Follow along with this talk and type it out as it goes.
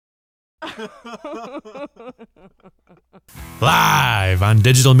Live on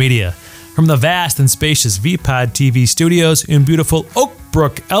digital media from the vast and spacious VPod TV studios in beautiful Oak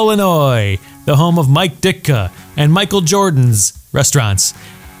Brook, Illinois, the home of Mike Ditka and Michael Jordan's restaurants.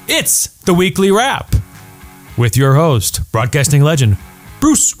 It's the Weekly Wrap with your host, broadcasting legend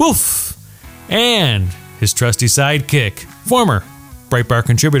Bruce Wolf, and his trusty sidekick, former Breitbart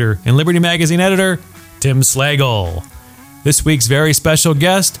contributor and Liberty Magazine editor, Tim Slagle. This week's very special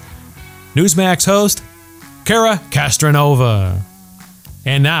guest, Newsmax host, Cara Castronuova.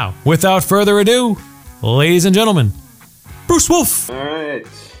 And now, without further ado, ladies and gentlemen, Bruce Wolf. All right.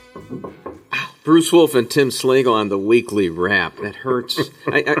 Bruce Wolf and Tim Slagle on the Weekly Wrap. That hurts.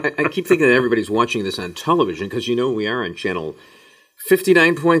 I keep thinking that everybody's watching this on television because, you know, we are on channel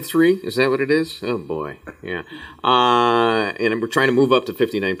 59.3. Is that what it is? Oh, boy. Yeah. And we're trying to move up to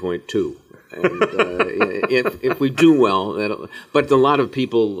 59.2. And if we do well, but a lot of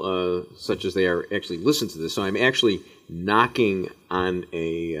people, such as they are, actually listen to this. So I'm actually knocking on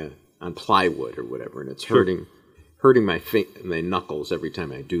on plywood or whatever, and it's hurting my knuckles every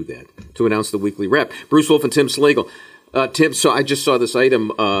time I do that. To announce the Weekly Wrap, Bruce Wolf and Tim Slagle. Tim, so I just saw this item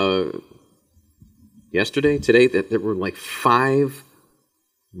today, that there were like 5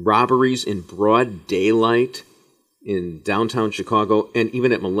 robberies in broad daylight in downtown Chicago and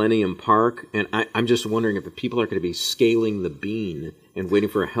even at Millennium Park. And I'm just wondering if the people are going to be scaling the bean and waiting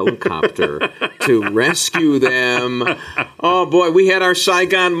for a helicopter to rescue them. Oh, boy, we had our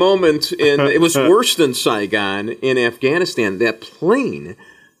Saigon moment. It was worse than Saigon in Afghanistan. That plane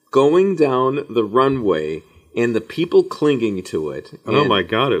going down the runway and the people clinging to it. Oh, my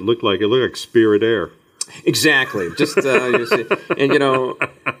God, it looked like Spirit Air. Exactly. Just and you know,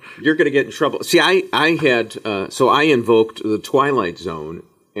 you're going to get in trouble. See, I invoked the Twilight Zone,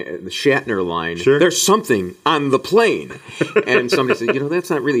 the Shatner line. Sure. There's something on the plane, and somebody said, you know, that's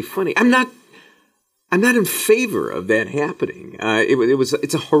not really funny. I'm not in favor of that happening.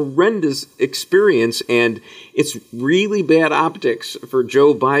 It's a horrendous experience, and it's really bad optics for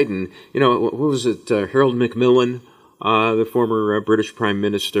Joe Biden. You know, what was it? Harold Macmillan, the former British Prime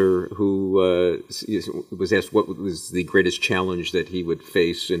Minister, who was asked what was the greatest challenge that he would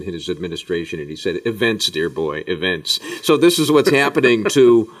face in his administration, and he said, "Events, dear boy, events." So this is what's happening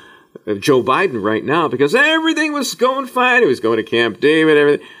to Joe Biden right now, because everything was going fine. He was going to Camp David,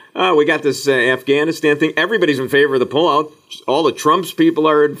 everything. We got this Afghanistan thing. Everybody's in favor of the pullout. All the Trump's people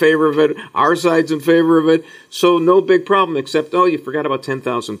are in favor of it. Our side's in favor of it. So no big problem, except, you forgot about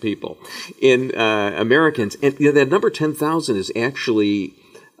 10,000 people in Americans. And that number 10,000 is actually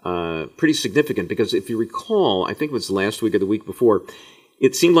pretty significant because if you recall, I think it was last week or the week before,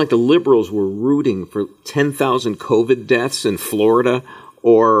 it seemed like the liberals were rooting for 10,000 COVID deaths in Florida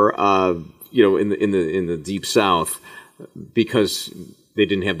or in the Deep South because they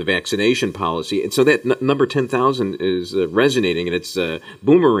didn't have the vaccination policy. And so that number 10,000 is resonating, and it's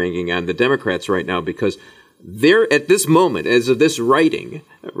boomeranging on the Democrats right now because they're, at this moment, as of this writing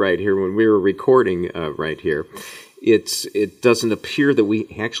right here, when we were recording right here, it doesn't appear that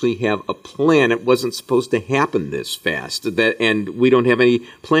we actually have a plan. It wasn't supposed to happen this fast, and we don't have any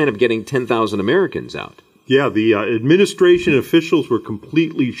plan of getting 10,000 Americans out. Yeah, the administration officials were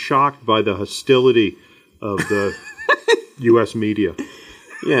completely shocked by the hostility of the U.S. media.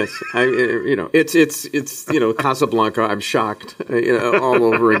 Yes, it's Casablanca. I'm shocked, all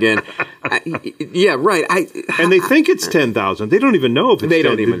over again. Yeah, right. And they think it's 10,000. They don't even know if it's They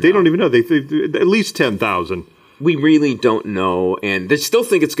 10. don't even They know. don't even know. They at least 10,000. We really don't know, and they still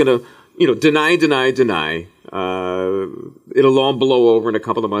think it's going to, deny. It'll all blow over in a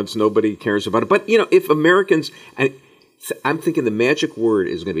couple of months. Nobody cares about it. But if Americans, I'm thinking the magic word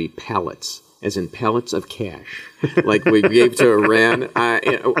is going to be pallets. As in pallets of cash, like we gave to Iran,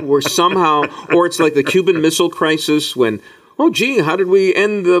 or somehow, or it's like the Cuban Missile Crisis when, how did we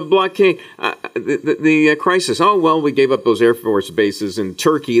end the blockade, the crisis? Oh, well, we gave up those Air Force bases in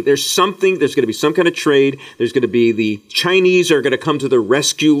Turkey. There's going to be some kind of trade. There's going to be the Chinese are going to come to the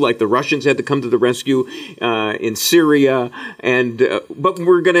rescue, like the Russians had to come to the rescue in Syria. But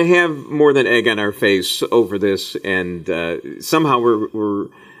we're going to have more than egg on our face over this, and somehow we're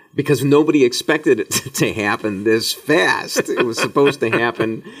because nobody expected it to happen this fast. It was supposed to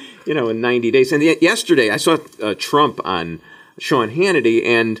happen, in 90 days. And yesterday, I saw Trump on Sean Hannity,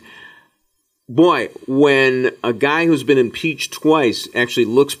 and boy, when a guy who's been impeached twice actually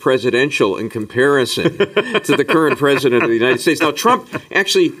looks presidential in comparison to the current president of the United States. Now, Trump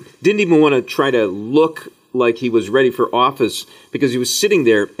actually didn't even want to try to look like he was ready for office because he was sitting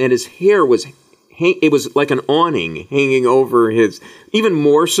there, and his hair was it was like an awning hanging over his, even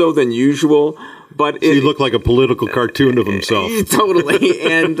more so than usual. But he looked like a political cartoon of himself. Totally.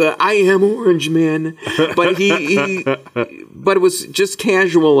 And I am Orange Man. But but it was just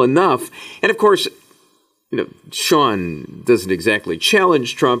casual enough. And of course, Sean doesn't exactly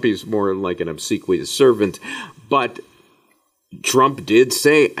challenge Trump. He's more like an obsequious servant. But Trump did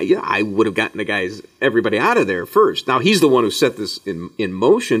say, yeah, I would have gotten everybody out of there first. Now, he's the one who set this in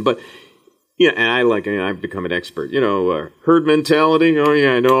motion, but, and I've become an expert. Herd mentality, oh,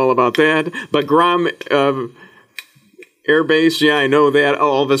 yeah, I know all about that. But Guam Air Base, yeah, I know that.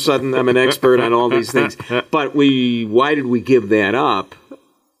 All of a sudden, I'm an expert on all these things. But why did we give that up?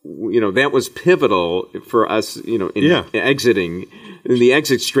 That was pivotal for us, exiting, in the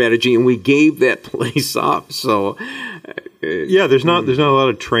exit strategy, and we gave that place up. So, there's not a lot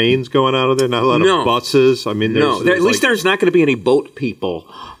of trains going out of there, not a lot of buses. I mean, at least there's not going to be any boat people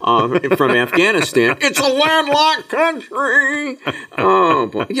from Afghanistan. It's a landlocked country. Oh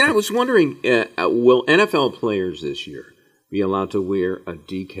boy! I was wondering, will NFL players this year be allowed to wear a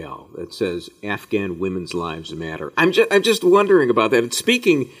decal that says "Afghan women's lives matter"? I'm just wondering about that. And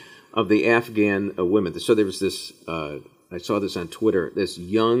speaking of the Afghan women, so there was this. I saw this on Twitter. This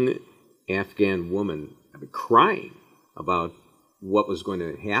young Afghan woman crying about what was going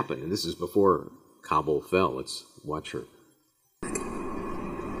to happen, and this is before Kabul fell. Let's watch her.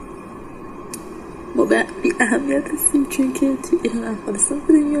 ما به اهمیت هستیم چون که توی ایران افغانستان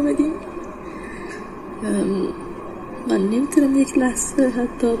بودیم میامدیم من نمیتونم یک لحظه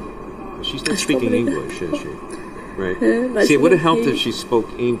حتی She's not speaking English, is she? Right. See, it would have helped if she spoke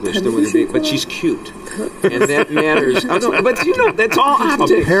English, but she's cute, and that matters. But that's all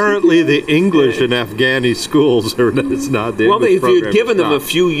optics. Apparently, the English in Afghani schools it's not the English if you'd given them a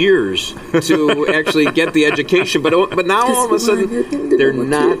few years to actually get the education, but now all of a sudden they're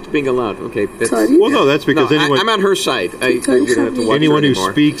not being allowed. Okay, that's because I'm on her side. Have to watch anyone who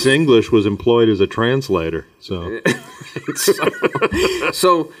speaks English was employed as a translator. So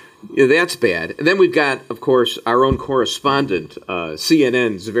that's bad. And then we've got, of course, our own correspondent,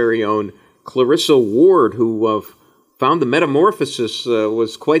 CNN's very own Clarissa Ward, who found the metamorphosis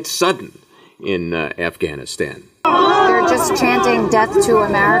was quite sudden in Afghanistan. They're just chanting death to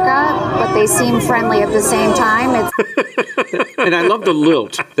America, but they seem friendly at the same time. And I love the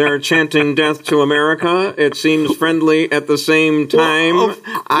lilt. They're chanting death to America. It seems friendly at the same time. Well,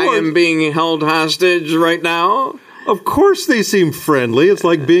 I am being held hostage right now. Of course they seem friendly. It's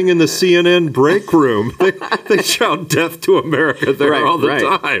like being in the CNN break room. They shout death to America there all the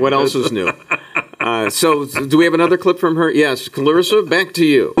time. What else is new? So do we have another clip from her? Yes. Clarissa, back to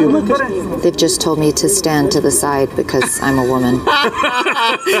you. They've just told me to stand to the side because I'm a woman.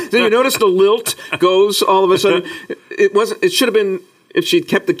 So you notice the lilt goes all of a sudden? It should have been, if she'd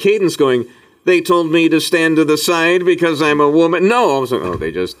kept the cadence going, they told me to stand to the side because I'm a woman. No, I was like,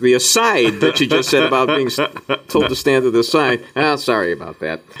 the aside that she just said about being told to stand to the side. Sorry about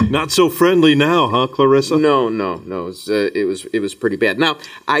that. Not so friendly now, huh, Clarissa? No. It was pretty bad. Now,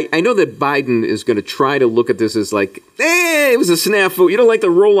 I know that Biden is going to try to look at this as like, it was a snafu. Like the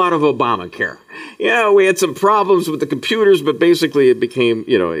rollout of Obamacare. Yeah, we had some problems with the computers, but basically it became,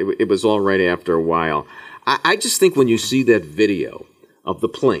 it was all right after a while. I just think when you see that video of the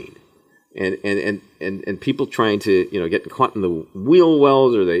plane, and people trying to get caught in the wheel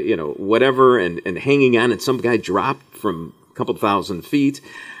wells or they whatever and hanging on, and some guy dropped from a couple thousand feet.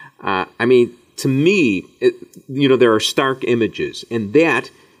 To me, there are stark images, and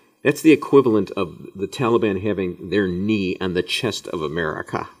that's the equivalent of the Taliban having their knee on the chest of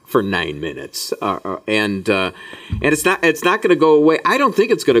America for 9 minutes, and it's not going to go away. I don't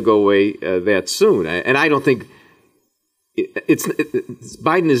think it's going to go away that soon, and I don't think.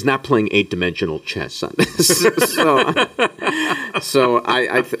 Biden is not playing 8-dimensional chess on this, so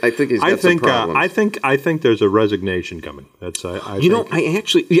I think he's got some problems. I think there's a resignation coming. That's but they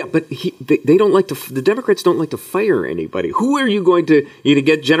don't like to. The Democrats don't like to fire anybody. Who are you going to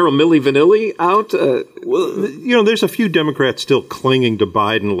get General Milli Vanilli out? There's a few Democrats still clinging to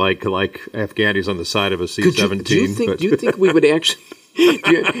Biden like Afghanis on the side of a C-17. Do you think we would actually?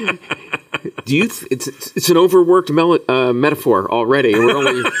 It's an overworked metaphor already. We're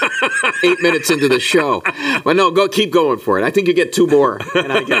only 8 minutes into the show. But no, keep going for it. I think you get 2 more,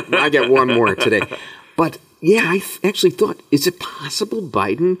 and I get 1 more today. But yeah, I actually thought, is it possible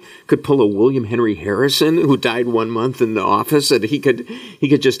Biden could pull a William Henry Harrison, who died 1 month in the office, and he could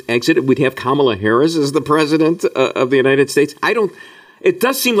just exit? We'd have Kamala Harris as the president of the United States. It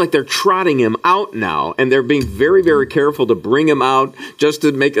does seem like they're trotting him out now, and they're being very, very careful to bring him out just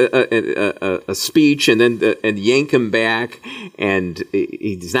to make a speech and then yank him back, and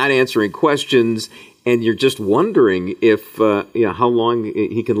he's not answering questions. And you're just wondering if, how long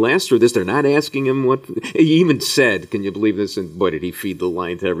he can last through this. They're not asking him what. He even said, can you believe this? And boy, did he feed the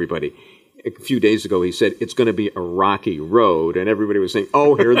line to everybody. A few days ago, he said, it's going to be a rocky road. And everybody was saying,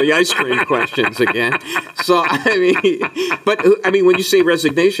 oh, here are the ice cream questions again. So, when you say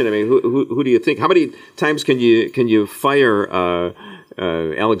resignation, who do you think? How many times can you fire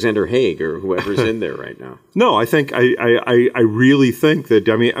Alexander Haig or whoever's in there right now? No, I think I really think that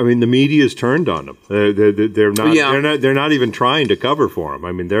the media's turned on him. They're not even trying to cover for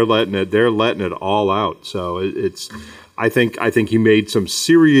him. They're letting it all out. So I think he made some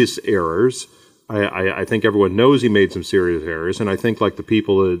serious errors. I think everyone knows he made some serious errors, and I think like the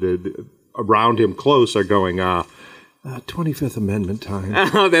people around him close are going 25th Amendment time.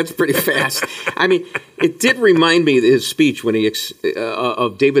 Oh, that's pretty fast. It did remind me of his speech when he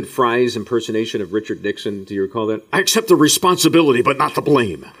of David Fry's impersonation of Richard Nixon. Do you recall that? I accept the responsibility, but not the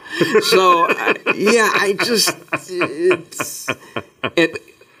blame. So, I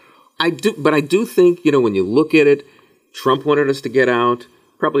do think, when you look at it, Trump wanted us to get out,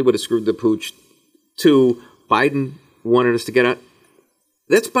 probably would have screwed the pooch. 2, Biden wanted us to get out.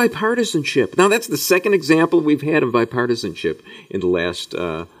 That's bipartisanship. Now, that's the second example we've had of bipartisanship in the last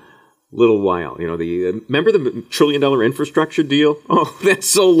little while. Remember the $1 trillion infrastructure deal? Oh, that's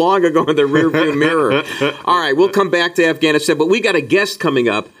so long ago in the rearview mirror. All right, we'll come back to Afghanistan, but we got a guest coming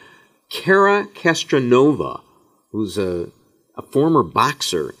up, Cara Castronuova, who's a former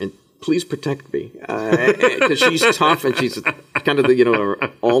boxer, and please protect me, because she's tough and she's kind of the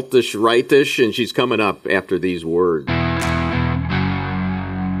altish, rightish, and she's coming up after these words.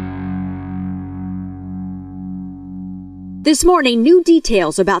 This morning, new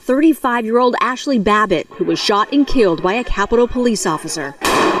details about 35-year-old Ashley Babbitt, who was shot and killed by a Capitol police officer.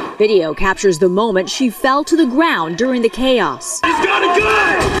 Video captures the moment she fell to the ground during the chaos. He's got a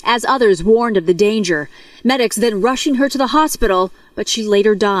gun! As others warned of the danger, medics then rushing her to the hospital, but she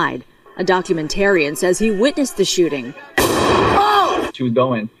later died. A documentarian says he witnessed the shooting. Oh! She was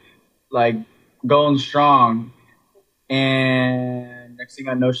going strong, and next thing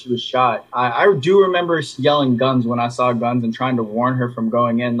I know, she was shot. I do remember yelling guns when I saw guns and trying to warn her from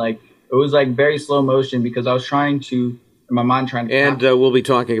going in. It was very slow motion because I was trying to, in my mind, trying to... And we'll be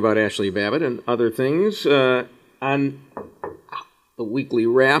talking about Ashley Babbitt and other things on the Weekly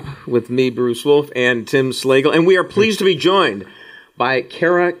Wrap with me, Bruce Wolf, and Tim Slagle. And we are pleased to be joined by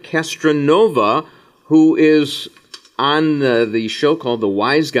Cara Castronuova, who is on the show called The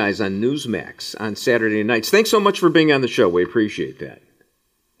Wise Guys on Newsmax on Saturday nights. Thanks so much for being on the show. We appreciate that.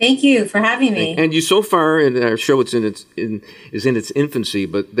 Thank you for having me. And you, so far in our show, is in its infancy,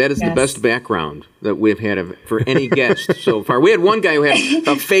 but that is the best background that we've had for any guest so far. We had one guy who had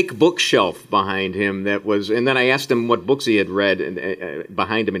a fake bookshelf behind him and then I asked him what books he had read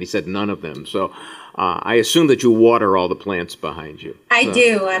behind him, and he said none of them. So I assume that you water all the plants behind you. I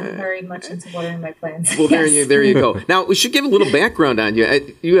do. I'm very much into watering my plants. Well, yes. there you go. Now, we should give a little background on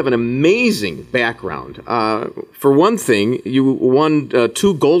you. You have an amazing background. For one thing, you won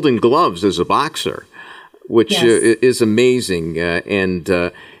 2 Golden Gloves as a boxer, which is amazing. And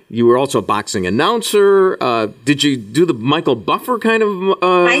you were also a boxing announcer. Did you do the Michael Buffer kind of?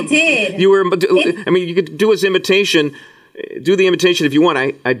 I did. You were. You could do his imitation. Do the imitation if you want.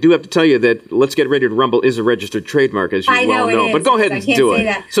 I do have to tell you that Let's Get Ready to Rumble is a registered trademark, as you well know. But go ahead and do it.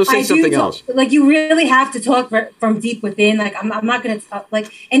 That. So say something else. You really have to talk from deep within. I'm not going to talk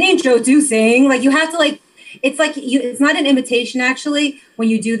an introducing. You have to it's not an imitation actually when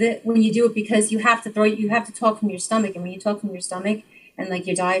you do it, because you have to talk from your stomach, and when you talk from your stomach and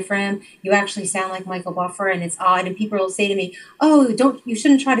your diaphragm, you actually sound like Michael Buffer, and it's odd. And people will say to me, "Oh, you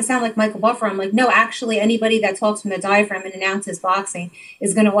shouldn't try to sound like Michael Buffer." I'm like, no, actually, anybody that talks from the diaphragm and announces boxing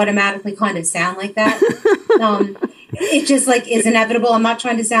is going to automatically kind of sound like that. It just is inevitable. I'm not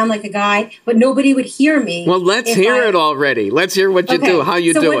trying to sound like a guy, but nobody would hear me. Well, let's hear it already. Let's hear what you do, how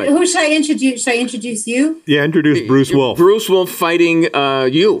you do it. Who should I introduce? Should I introduce you? Yeah, introduce Bruce Wolf. Bruce Wolf fighting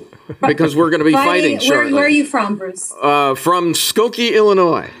you. Because we're going to be fighting shortly. Where are you from, Bruce? From Skokie,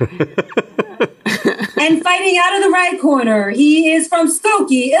 Illinois. And fighting out of the right corner, he is from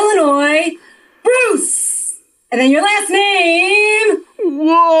Skokie, Illinois, Bruce. And then your last name.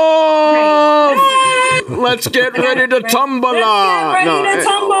 Whoa! Right. Let's get ready to tumble. Let's get ready to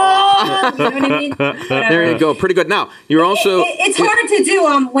tumble. You know what I mean? There you go. Pretty good. Now, you're also... It's hard to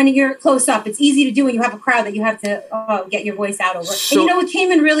do when you're close up. It's easy to do when you have a crowd that you have to get your voice out over. So, and it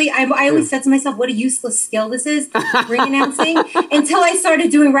came in really... I always said to myself, what a useless skill this is, ring announcing, until I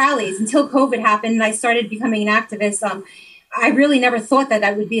started doing rallies, until COVID happened, and I started becoming an activist. I really never thought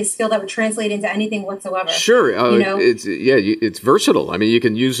that would be a skill that would translate into anything whatsoever. Sure. It's versatile. I mean, you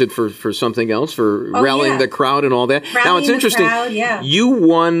can use it for something else, for rallying the crowd and all that. Now, it's interesting. Crowd, you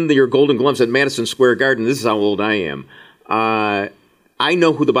won your Golden Gloves at Madison Square Garden. This is how old I am. I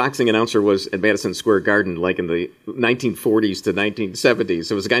know who the boxing announcer was at Madison Square Garden, like in the 1940s to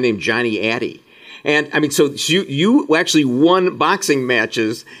 1970s. It was a guy named Johnny Addy. And, I mean, so you actually won boxing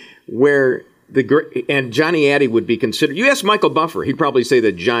matches where and Johnny Addy would be considered. You ask Michael Buffer, he'd probably say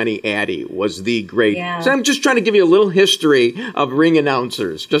that Johnny Addy was the great. Yeah. So I'm just trying to give you a little history of ring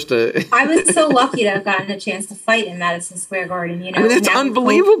announcers. I was so lucky to have gotten a chance to fight in Madison Square Garden. You know, I mean, that's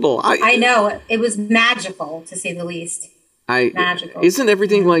unbelievable. I know. It was magical, to say the least. Magical. Isn't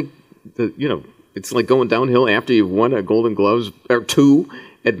everything like it's like going downhill after you've won a Golden Gloves or two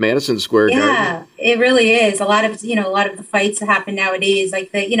at Madison Square Garden? Yeah, it really is. A lot of the fights that happen nowadays,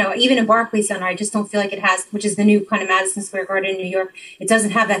 like even in Barclays Center, I just don't feel like it has, which is the new kind of Madison Square Garden in New York. It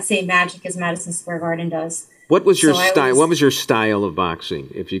doesn't have that same magic as Madison Square Garden does. What was your style? What was your style of boxing?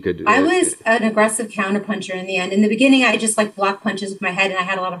 If you could, I was an aggressive counterpuncher in the end. In the beginning, I just like block punches with my head, and I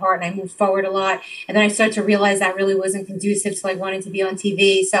had a lot of heart, and I moved forward a lot. And then I started to realize that really wasn't conducive to like wanting to be on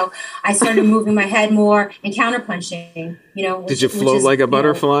TV. So I started moving my head more and counterpunching. Did you float like a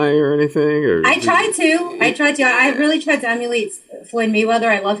butterfly or anything? Or I tried to. I really tried to emulate Floyd Mayweather.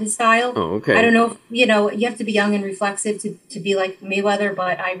 I love his style. Oh, okay. I don't know if you have to be young and reflexive to be like Mayweather,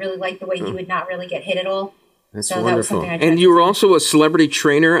 but I really like the way he would not really get hit at all. That's wonderful. And you were also a celebrity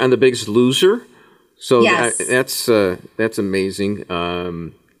trainer on The Biggest Loser. So yes. That's amazing.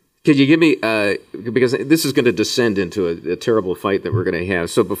 Could you give me, because this is going to descend into a terrible fight that we're going to have.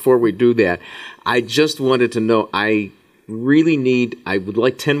 So before we do that, I just wanted to know, I would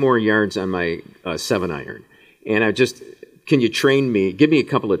like 10 more yards on my 7-iron. And can you train me? Give me a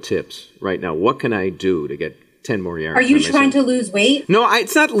couple of tips right now. What can I do to get 10 more yards? Are you trying to lose weight? No,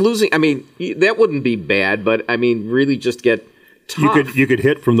 it's not losing. I mean, that wouldn't be bad, but I mean, really just get tough. You could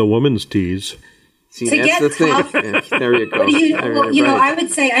hit from the women's tees. See, that's the tough, thing. Yeah, there you go. I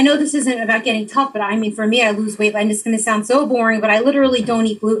would say, I know this isn't about getting tough, but I mean, for me, I lose weight, and it's going to sound so boring, but I literally don't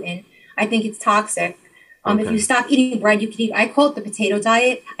eat gluten. I think it's toxic. Okay. If you stop eating bread, you can eat, I call it the potato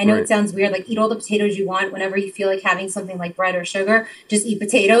diet. I know it sounds weird, like eat all the potatoes you want whenever you feel like having something like bread or sugar, just eat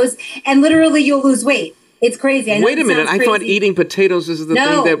potatoes, and literally you'll lose weight. It's crazy. Wait a minute. I thought eating potatoes is the thing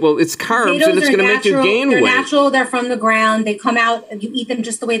that, it's carbs and it's going to make you gain weight. They're natural. They're from the ground. They come out. You eat them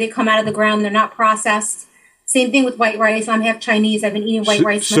just the way they come out of the ground. They're not processed. Same thing with white rice. I'm half Chinese. I've been eating white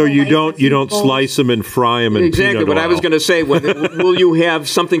rice. So you don't slice them and fry them in exactly what oil. I was going to say. Will you have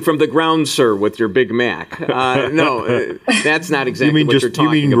something from the ground, sir, with your Big Mac? No, that's not exactly what you're talking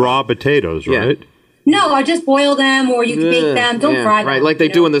about. You mean raw potatoes, right? Yeah. No, I just boil them, or you can bake them. Don't fry them. Right, like they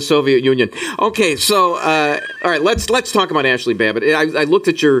do in the Soviet Union. Okay, so all right, let's talk about Ashley Babbitt. I looked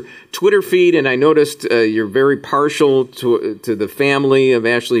at your Twitter feed and I noticed you're very partial to the family of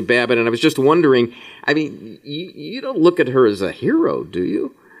Ashley Babbitt, and I was just wondering. I mean, you don't look at her as a hero, do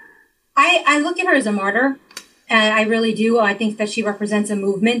you? I look at her as a martyr. I really do. I think that she represents a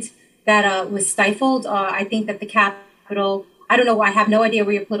movement that was stifled. I think that the Capitol. I don't know. I have no idea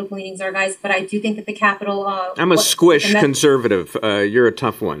where your political leanings are, guys, but I do think that the Capitol. I'm a squish conservative. You're a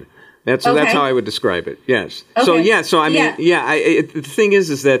tough one. That's how I would describe it. Yes. Okay. So I mean, the thing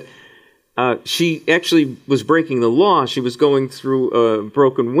is that she actually was breaking the law. She was going through a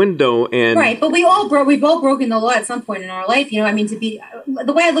broken window, and right. But we've all broken the law at some point in our life. I mean, to be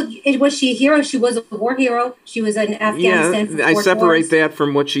the way I look, was she a hero? She was a war hero. She was in Afghanistan. Yeah, I separate that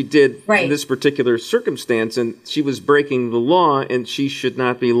from what she did in this particular circumstance, and she was breaking the law, and she should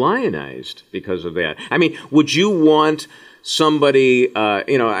not be lionized because of that. I mean, would you want somebody? I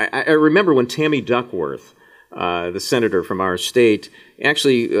remember when Tammy Duckworth, the senator from our state,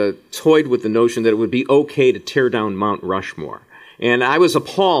 actually toyed with the notion that it would be okay to tear down Mount Rushmore. And I was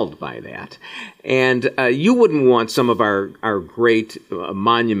appalled by that. And you wouldn't want some of our great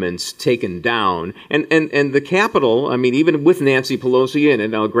monuments taken down. And the Capitol, I mean, even with Nancy Pelosi in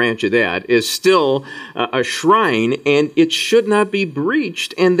it, I'll grant you that, is still a shrine, and it should not be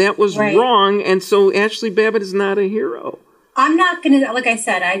breached. And that was wrong. And so Ashley Babbitt is not a hero. I'm not going to, like I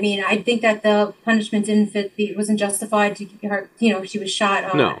said, I mean, I think that the punishment wasn't justified to her, she was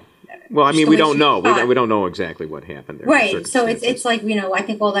shot. No. Well, I mean, we don't know. We don't know exactly what happened there. Right. So it's like, I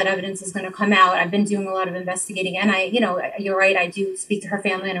think all that evidence is going to come out. I've been doing a lot of investigating, and you're right. I do speak to her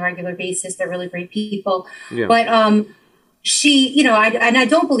family on a regular basis. They're really great people. Yeah. But she, I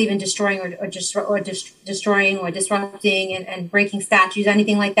don't believe in destroying or destroying or disrupting and breaking statues,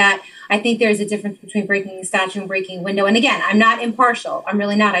 anything like that. I think there's a difference between breaking a statue and breaking a window. And again, I'm not impartial. I'm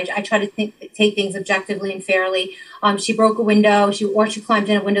really not. I try to take things objectively and fairly. She broke a window. She climbed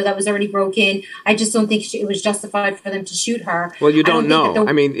in a window that was already broken. I just don't think it was justified for them to shoot her. Well, you don't know.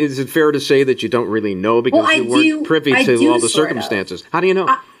 I mean, is it fair to say that you don't really know because you weren't privy to all the circumstances? How do you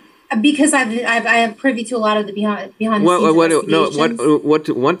know? Because I am privy to a lot of the behind the scenes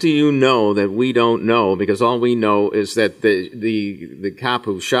investigations. What do you know that we don't know? Because all we know is that the cop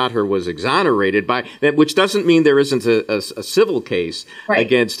who shot her was exonerated by that, which doesn't mean there isn't a civil case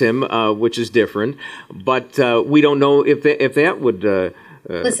against him, which is different. But we don't know if that would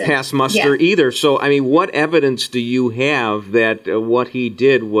pass muster either. So, I mean, what evidence do you have that what he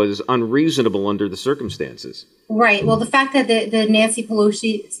did was unreasonable under the circumstances? Right. Well, the fact that the Nancy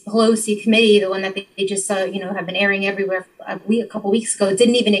Pelosi committee, the one that they just have been airing everywhere a couple weeks ago,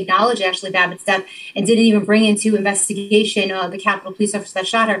 didn't even acknowledge Ashley Babbitt's death and didn't even bring into investigation the Capitol Police officer that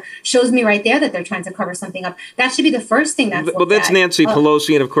shot her, shows me right there that they're trying to cover something up. That should be the first thing that's Well, that's Nancy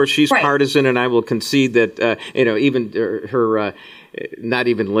Pelosi, and of course she's partisan, and I will concede that even her. Not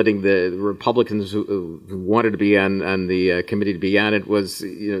even letting the Republicans who wanted to be on the committee to be on it was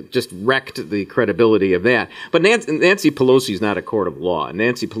just wrecked the credibility of that. But Nancy Pelosi is not a court of law.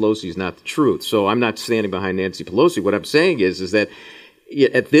 Nancy Pelosi is not the truth. So I'm not standing behind Nancy Pelosi. What I'm saying is that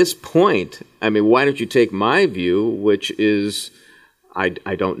at this point, I mean, why don't you take my view, which is I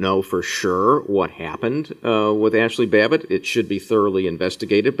don't know for sure what happened with Ashley Babbitt. It should be thoroughly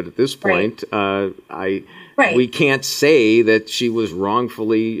investigated. But at this point, we can't say that she was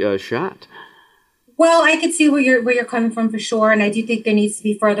wrongfully shot. Well, I could see where you're coming from for sure, and I do think there needs to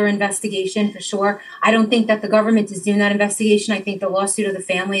be further investigation for sure. I don't think that the government is doing that investigation. I think the lawsuit of the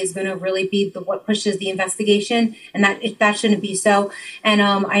family is going to really be what pushes the investigation, and that shouldn't be so. And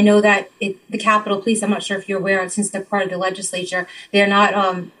I know that the Capitol Police, I'm not sure if you're aware, since they're part of the legislature, they're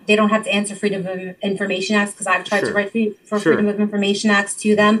not they don't have to answer Freedom of Information Acts, because I've tried to write for Freedom of Information Acts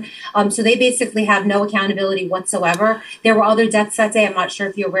to them. So they basically have no accountability whatsoever. There were other deaths that day. I'm not sure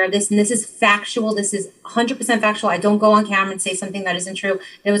if you're aware of this, and this is factual. This is 100% factual. I don't go on camera and say something that isn't true.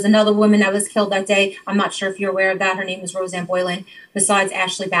 There was another woman that was killed that day. I'm not sure if you're aware of that. Her name was Roseanne Boylan, besides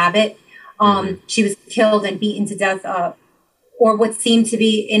Ashley Babbitt. She was killed and beaten to death, or what seemed to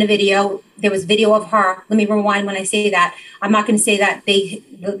be in a video. There was video of her. Let me rewind when I say that. I'm not going to say that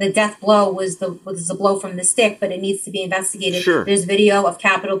the death blow was the blow from the stick, but it needs to be investigated. Sure. There's video of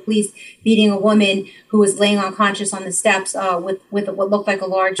Capitol Police beating a woman who was laying unconscious on the steps with what looked like a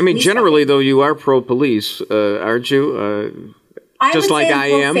large. I mean, generally, though, you are pro-police, aren't you? Just like I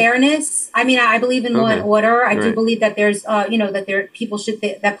am. Fairness. I mean, I believe in law and order. I do believe that there's,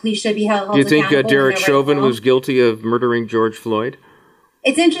 that police should be held. Do you think Derek Chauvin was guilty of murdering George Floyd?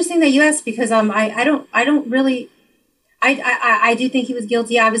 It's interesting that you asked, because I don't really. I do think he was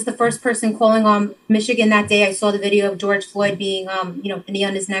guilty. I was the first person calling on Michigan that day. I saw the video of George Floyd being, the knee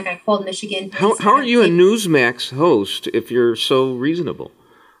on his neck. I called Michigan. How are you a Newsmax host if you're so reasonable?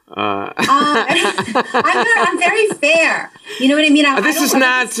 I'm very fair. You know what I mean? This is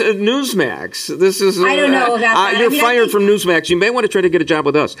not Newsmax. This is. I don't know about that. You're fired from Newsmax. You may want to try to get a job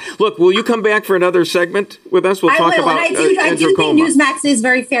with us. Look, will you come back for another segment with us? We'll talk about. I do think Newsmax is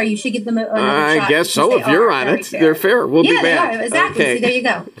very fair. You should give them another shot. I guess so. If you're on it, they're fair. We'll be back. They are, exactly. Okay. See, there you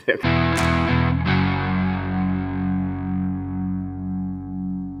go.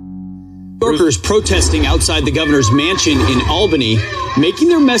 Workers protesting outside the governor's mansion in Albany, making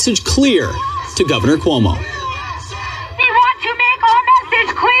their message clear to Governor Cuomo. We want to make our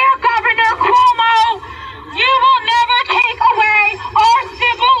message clear, Governor Cuomo. You will never take away our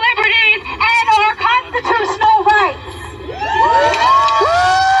civil liberties and our constitutional rights.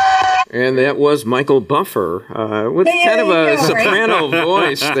 And that was Michael Buffer with kind of a soprano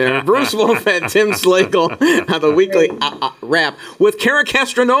voice there. Bruce Wolf and Tim Slagle on the weekly wrap with Cara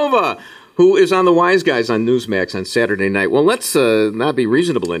Castronuova, who is on the Wise Guys on Newsmax on Saturday night. Well, let's not be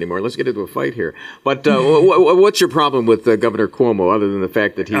reasonable anymore. Let's get into a fight here. But what's your problem with Governor Cuomo, other than the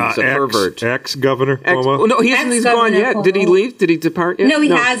fact that he's a pervert? Ex-Governor Cuomo? No, he's gone yet. Cuomo. Did he leave? Did he depart yet? No, he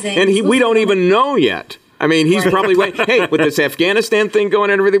hasn't. And we don't even know yet. I mean, he's probably hey, with this Afghanistan thing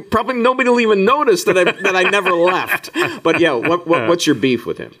going and everything, probably nobody will even notice that I never left. But yeah, what's your beef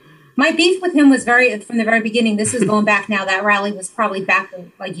with him? My beef with him was from the very beginning. This is going back now. That rally was probably back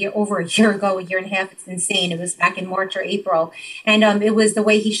over a year ago, a year and a half. It's insane. It was back in March or April. And it was the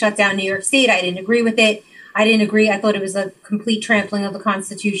way he shut down New York State. I didn't agree with it. I thought it was a complete trampling of the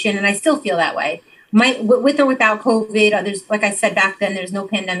Constitution. And I still feel that way. With or without COVID, there's, like I said back then, there's no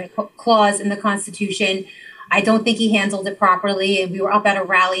pandemic clause in the Constitution. I don't think he handled it properly. And we were up at a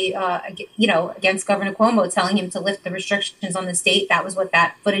rally, against Governor Cuomo, telling him to lift the restrictions on the state. That was what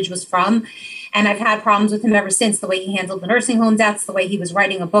that footage was from. And I've had problems with him ever since, the way he handled the nursing home deaths, the way he was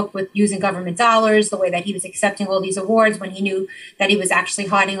writing a book with using government dollars, the way that he was accepting all these awards when he knew that he was actually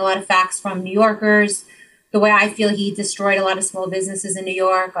hiding a lot of facts from New Yorkers. The way I feel he destroyed a lot of small businesses in New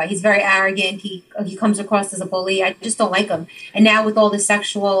York. He's very arrogant. He comes across as a bully. I just don't like him. And now with all the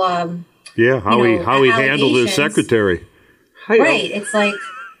sexual... how he handled his secretary. Right. It's like,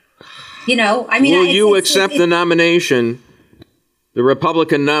 Will you accept the nomination, the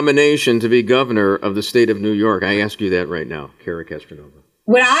Republican nomination to be governor of the state of New York? I ask you that right now, Cara Castronuova.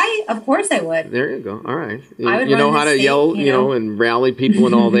 Would I? Of course I would. There you go. All right. You know how to yell, and rally people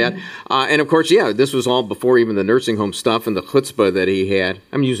and all that. And of course, this was all before even the nursing home stuff and the chutzpah that he had.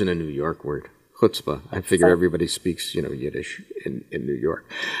 I'm using a New York word. Chutzpah. I figure everybody speaks, Yiddish in New York.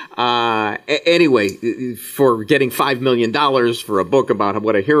 Anyway, for getting $5 million for a book about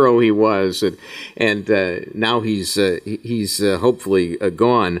what a hero he was, and now he's hopefully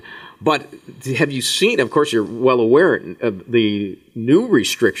gone. But have you seen? Of course, you're well aware of the new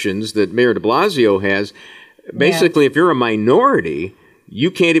restrictions that Mayor De Blasio has. Basically, if you're a minority, you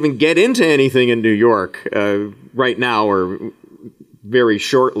can't even get into anything in New York right now or very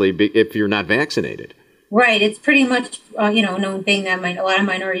shortly if you're not vaccinated. Right. It's pretty much, a known thing that a lot of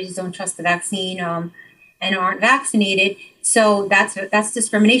minorities don't trust the vaccine and aren't vaccinated. So that's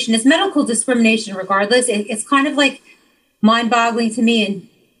discrimination. It's medical discrimination regardless. It's kind of like mind-boggling to me and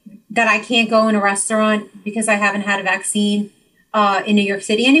that I can't go in a restaurant because I haven't had a vaccine in New York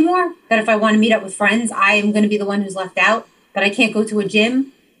City anymore. That if I want to meet up with friends, I am going to be the one who's left out. That I can't go to a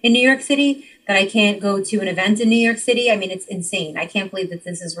gym in New York City. That I can't go to an event in New York City. I mean, it's insane. I can't believe that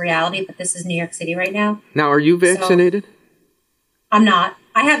this is reality, but this is New York City right now. Now, are you vaccinated? So, I'm not.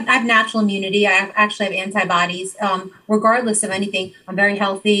 I have natural immunity. I actually have antibodies. Regardless of anything, I'm very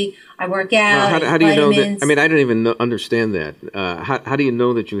healthy. I work out. How do you know that? I mean, I don't even understand that. How do you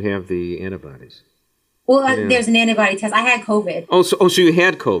know that you have the antibodies? Well, there's an antibody test. I had COVID. So you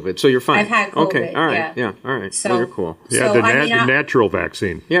had COVID, so you're fine. I've had COVID. Okay, all right, yeah all right. So you're cool. Yeah, the natural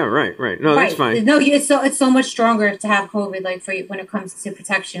vaccine. Yeah, right. No, that's fine. No, it's so much stronger to have COVID. Like when it comes to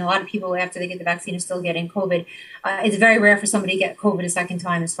protection, a lot of people after they get the vaccine are still getting COVID. It's very rare for somebody to get COVID a second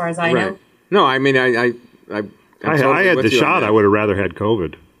time, as far as I know. No, I mean I had the shot. I would have rather had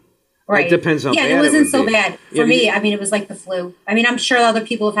COVID. Right. It depends on. Yeah, it wasn't so bad for me. I mean, it was like the flu. I mean, I'm sure other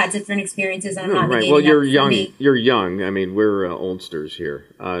people have had different experiences, and I'm not negating. Well, you're that young. For me. You're young. I mean, we're oldsters here,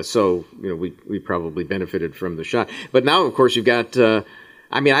 so we probably benefited from the shot. But now, of course, you've got.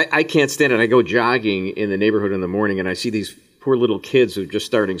 I can't stand it. I go jogging in the neighborhood in the morning, and I see these poor little kids who are just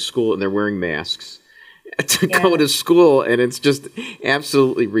starting school, and they're wearing masks to go to school, and it's just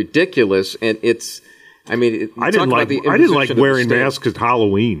absolutely ridiculous. And it's. I mean, I didn't like wearing masks at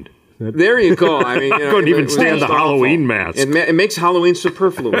Halloween. There you go. I mean, I couldn't even stand the Halloween mask. It makes Halloween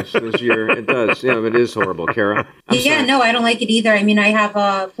superfluous this year. It does. Yeah, it is horrible, Cara. No, I don't like it either. I mean, I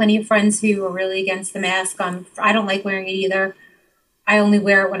have plenty of friends who are really against the mask. I don't like wearing it either. I only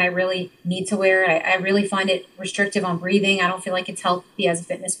wear it when I really need to wear it. I really find it restrictive on breathing. I don't feel like it's healthy as a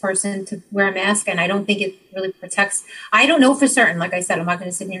fitness person to wear a mask, and I don't think it really protects. I don't know for certain. Like I said, I'm not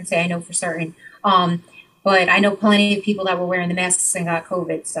going to sit here and say I know for certain. But I know plenty of people that were wearing the masks and got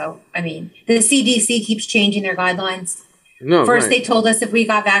COVID. So, I mean, the CDC keeps changing their guidelines. First, they told us if we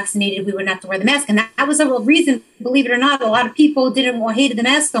got vaccinated, we wouldn't have to wear the mask. And that was a reason, believe it or not, a lot of people hated the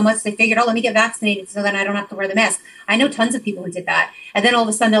mask so much. They figured, let me get vaccinated so then I don't have to wear the mask. I know tons of people who did that. And then all of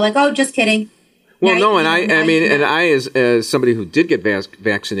a sudden they're like, oh, just kidding. Well, no, and I as somebody who did get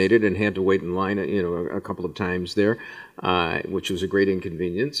vaccinated and had to wait in line, a couple of times there, which was a great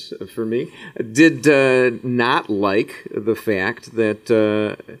inconvenience for me, did not like the fact that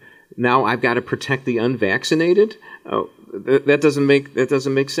now I've got to protect the unvaccinated. That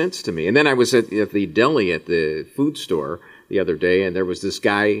doesn't make sense to me. And then I was at the deli at the food store the other day, and there was this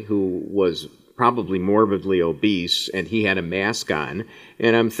guy who was probably morbidly obese, and he had a mask on.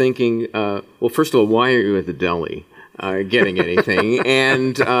 And I'm thinking, well, first of all, why are you at the deli getting anything?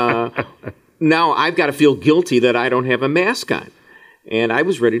 And now I've got to feel guilty that I don't have a mask on. And I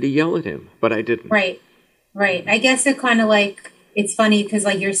was ready to yell at him, but I didn't. Right. I guess it kind of like, it's funny because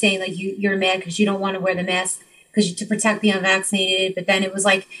like you're saying, like you're mad because you don't want to wear the mask to protect the unvaccinated. But then it was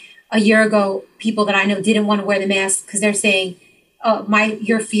like a year ago, people that I know didn't want to wear the mask because they're saying,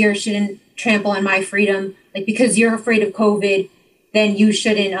 your fear shouldn't trample on my freedom. Like because you're afraid of COVID, then you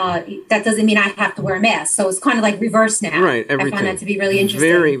shouldn't. That doesn't mean I have to wear a mask. So it's kind of like reverse now. Right. I find that to be really interesting.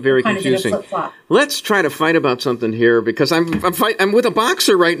 Very, very kind confusing. Of did a flip-flop. Let's try to fight about something here because I'm with a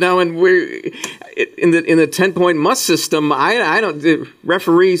boxer right now, and we're in the 10-point must system. I don't.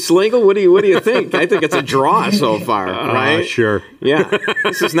 Referee Slagle, what do you think? I think it's a draw so far. Right? Sure. Yeah.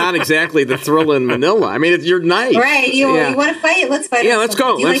 This is not exactly the thrill in Manila. I mean, you're nice. Right. You want to fight? Let's fight. Yeah. Let's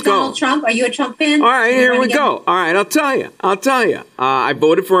go. Do you like Donald Trump? Are you a Trump fan? All right. Here we go. All right. I'll tell you. I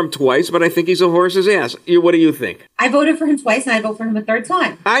voted for him twice, but I think he's a horse's ass. What do you think? I voted for him twice, and I vote for him a third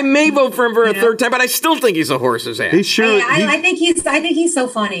time. I may vote for him for a third time, but I still think he's a horse's ass. He's sure. I think he's so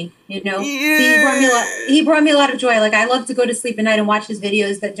funny. You know, Yeah. he brought me a lot of joy. Like I love to go to sleep at night and watch his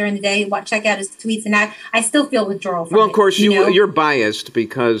videos that during the day, check out his tweets, and I still feel withdrawal from Well, of course, it, you know? you're biased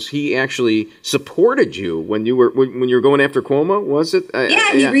because he actually supported you when you were going after Cuomo. Was it?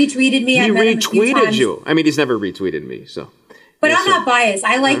 He retweeted me. He I met him a few retweeted times. you. I mean, he's never retweeted me, so. But Yes, I'm not biased.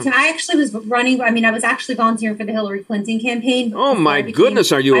 I liked him. I actually was running. I mean, I was actually volunteering for the Hillary Clinton campaign. Oh my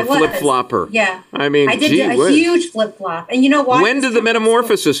goodness, are you a flip flopper? Yeah. I mean, I did gee a whiz. huge flip flop. And you know what? When did the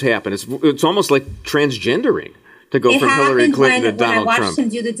metamorphosis happen? It's almost like transgendering to go from Hillary Clinton to Donald when I watched Trump. him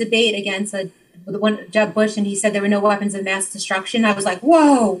do the debate against Jeb Bush, and he said there were no weapons of mass destruction. I was like,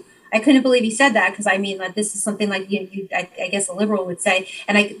 whoa. I couldn't believe he said that because I mean, like, this is something like I guess a liberal would say,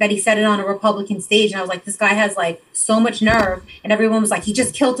 and that he said it on a Republican stage, and I was like, this guy has like so much nerve, and everyone was like, he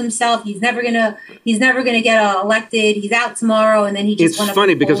just killed himself. He's never gonna get elected. He's out tomorrow, and then he just. It's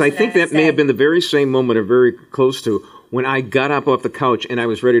funny because I think that may have been the very same moment, or very close to, when I got up off the couch and I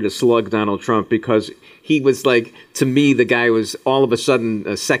was ready to slug Donald Trump because he was like, to me, the guy was all of a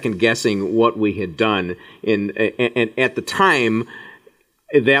sudden second guessing what we had done, and at the time.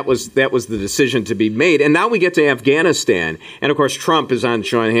 That was the decision to be made. And now we get to Afghanistan. And, of course, Trump is on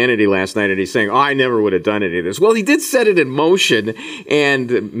Sean Hannity last night, and he's saying, I never would have done any of this. Well, he did set it in motion,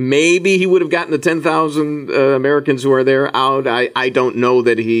 and maybe he would have gotten the 10,000 Americans who are there out. I don't know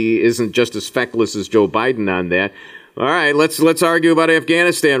that he isn't just as feckless as Joe Biden on that. All right, let's argue about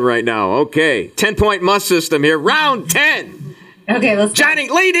Afghanistan right now. Okay, 10-point must system here. Round 10. Okay, let's Johnny,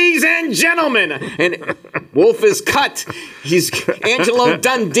 ladies and gentlemen, and Wolf is cut. Angelo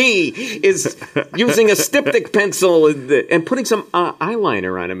Dundee is using a styptic pencil and putting some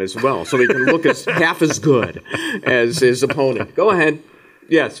eyeliner on him as well, so he can look half as good as his opponent. Go ahead.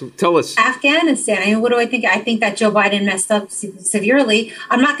 Yes, tell us. Afghanistan. I mean, what do I think? I think that Joe Biden messed up severely.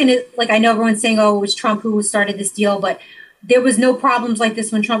 I'm not going to, I know everyone's saying, oh, it was Trump who started this deal, but there was no problems like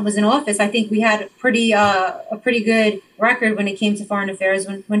this when Trump was in office. I think we had a pretty good record when it came to foreign affairs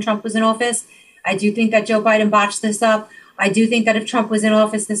when Trump was in office. I do think that Joe Biden botched this up. I do think that if Trump was in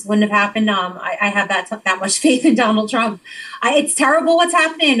office, this wouldn't have happened. I have that much faith in Donald Trump. It's terrible what's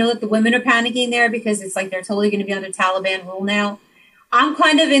happening. I know that the women are panicking there because it's like they're totally going to be under Taliban rule now. I'm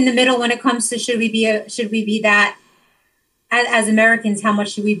kind of in the middle when it comes to should we be that. As Americans, how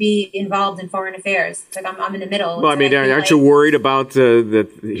much should we be involved in foreign affairs? It's like I'm in the middle. Well, I mean, aren't you worried about that?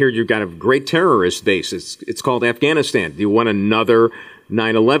 Here you've got a great terrorist base. It's called Afghanistan. Do you want another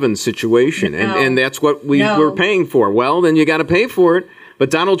 9/11 situation? No. And that's what we're paying for. Well, then you got to pay for it. But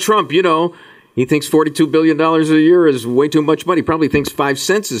Donald Trump, he thinks $42 billion a year is way too much money. Probably thinks 5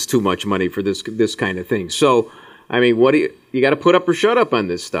 cents is too much money for this kind of thing. So, I mean, what do you got to put up or shut up on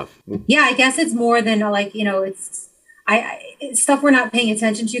this stuff? Yeah, I guess it's more than it's. It's stuff we're not paying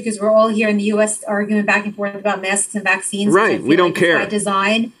attention to because we're all here in the U.S. arguing back and forth about masks and vaccines. Right, we don't care. By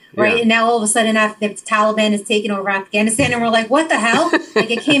design, right? Yeah. And now all of a sudden, after the Taliban has taken over Afghanistan, and we're like, what the hell?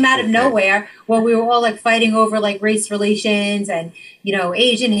 Like it came out of nowhere. Well, we were all like fighting over like race relations and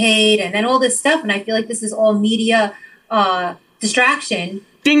Asian hate and then all this stuff. And I feel like this is all media distraction.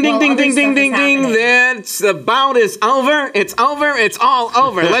 Ding, ding, ding, ding, ding, ding, ding. That's the bout is over. It's over. It's all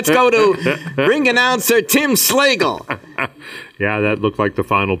over. Let's go to ring announcer Tim Slagle. Yeah, that looked like the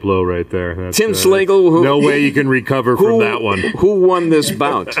final blow right there. That's, Tim Slagle. No way you can recover from that one. Who won this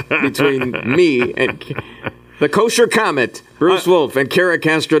bout between me and the kosher comet, Bruce Wolf, and Cara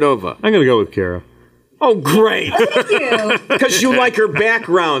Castronuova? I'm going to go with Cara. Oh, great! Thank you. Because you like her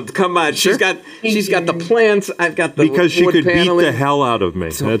background. Come on, she's got the plants. I've got the because she wood could paneling. beat the hell out of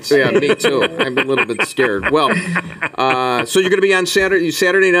me. Yeah, me too. I'm a little bit scared. Well, so you're going to be on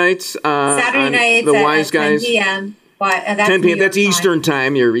Saturday nights. Saturday nights the at Wise Guys. 10 p.m. But that's 10 p.m. That's Eastern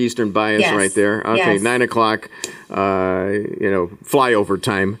time. Your Eastern bias Yes. right there. Okay, Yes. 9 o'clock. Flyover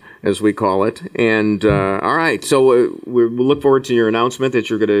time, as we call it. And all right, so we'll look forward to your announcement that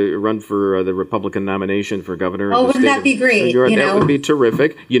you're going to run for the Republican nomination for governor. Oh, of the wouldn't state that be great? New York. That would be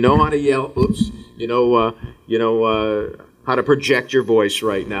terrific. You know how to yell. Oops. You know how to project your voice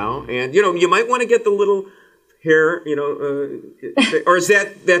right now, and you might want to get the little hair, or is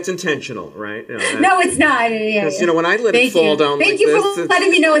that's intentional, right? No, it's not. Because when I let it fall down Thank you for letting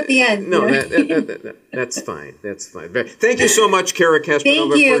me know at the end. No, that's fine. That's fine. Thank you so much, Cara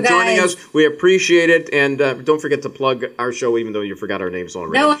Castronuova, for joining us. We appreciate it, and don't forget to plug our show, even though you forgot our names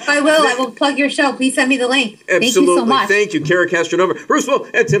already. No, I will. I will plug your show. Please send me the link. Absolutely. Thank you so much. Thank you, Cara Castronuova, Bruce Wolf,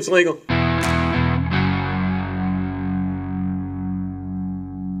 and Tim Slagle.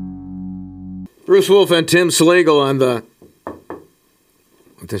 Bruce Wolf and Tim Slagle on the...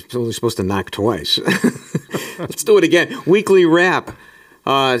 They're only supposed to knock twice. Let's do it again. Weekly Wrap.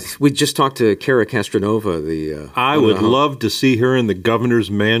 We just talked to Cara Castronuova. I would love to see her in the governor's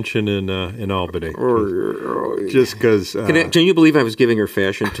mansion in Albany. Just because... Can you believe I was giving her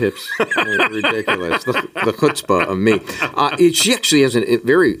fashion tips? Ridiculous. The chutzpah of me. She actually has a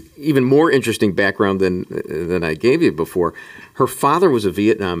very, even more interesting background than I gave you before. Her father was a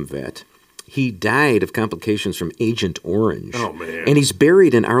Vietnam vet. He died of complications from Agent Orange. Oh, man. And he's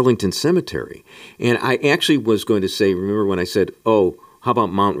buried in Arlington Cemetery. And I actually was going to say, remember when I said, how about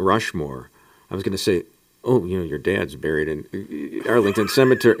Mount Rushmore? I was going to say, your dad's buried in Arlington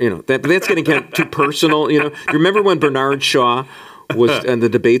Cemetery. But that's getting kind of too personal. You remember when Bernard Shaw was in the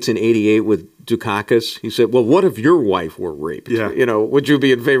debates in '88 with Dukakis? He said, well, what if your wife were raped? Yeah. Would you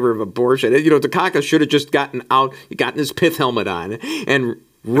be in favor of abortion? Dukakis should have just gotten his pith helmet on and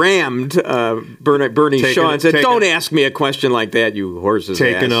rammed Bernie Shaw and said, don't ask me a question like that, you horse's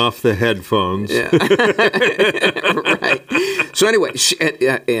taking ass. Off the headphones. Yeah. Right. So anyway,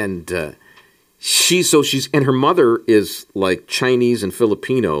 she's and her mother is like Chinese and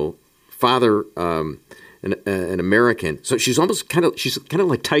Filipino, father an American. So she's kind of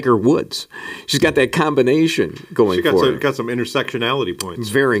like Tiger Woods. She's got that combination going for her. She got some intersectionality points.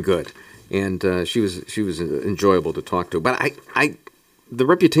 Very good. And she was enjoyable to talk to. But the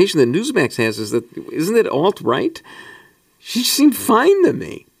reputation that Newsmax has isn't it alt-right? She seemed fine to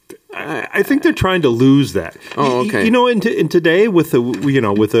me. I think they're trying to lose that. Oh, okay. In today with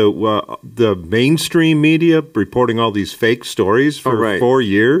the mainstream media reporting all these fake stories for 4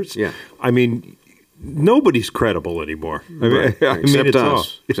 years. Yeah. I mean, nobody's credible anymore. Right. Except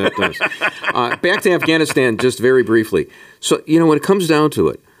us. Back to Afghanistan, just very briefly. So when it comes down to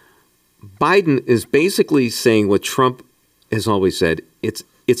it, Biden is basically saying what Trump has always said.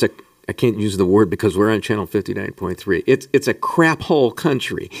 It's a, I can't use the word because we're on channel 59.3. It's a crap hole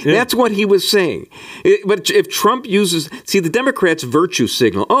country. Yeah. That's what he was saying. But if Trump the Democrats' virtue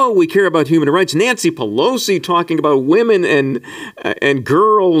signal, we care about human rights. Nancy Pelosi talking about women and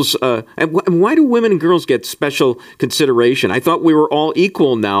girls. And why do women and girls get special consideration? I thought we were all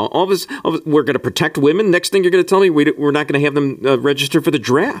equal now. All of us, we're going to protect women. Next thing you're going to tell me, we're not going to have them register for the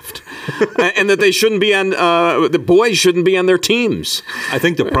draft. And that they shouldn't be on, the boys shouldn't be on their teams. I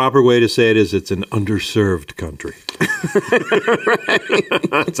think the proper way to say it is it's an underserved country.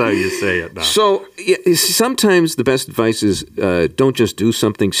 Right. That's how you say it now. So sometimes the best advice is don't just do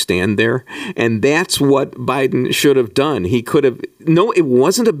something, stand there. And that's what Biden should have done. He could have. No, it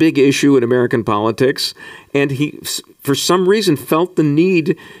wasn't a big issue in American politics. And he, for some reason, felt the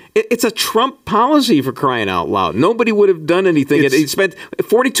need. It's a Trump policy, for crying out loud. Nobody would have done anything. He spent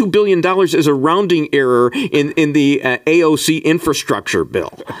 $42 billion as a rounding error in the AOC infrastructure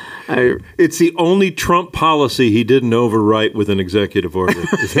bill. It's the only Trump policy he didn't overwrite with an executive order.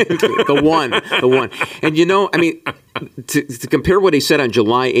 The one. And to compare what he said on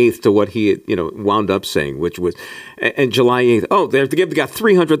July 8th to what he wound up saying, which was, and July 8th, they've got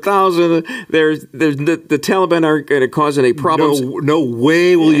 300,000. There's the Taliban are going to cause any problems. No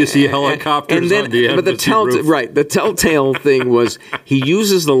way will you see helicopters on the embassy roof. Right. The telltale thing was he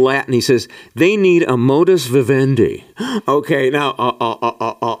uses the Latin. He says they need a modus vivendi. Okay, now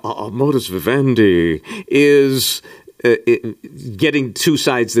a modus vivendi is getting two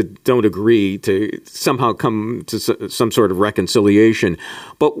sides that don't agree to somehow come to some sort of reconciliation.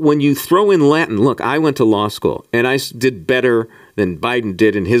 But when you throw in Latin, look, I went to law school and I did better than Biden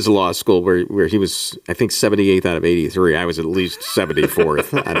did in his law school where he was, I think, 78th out of 83. I was at least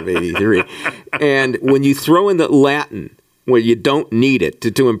 74th out of 83. And when you throw in the Latin where you don't need it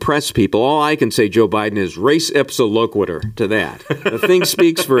to impress people, all I can say, Joe Biden, is res ipsa loquitur to that. The thing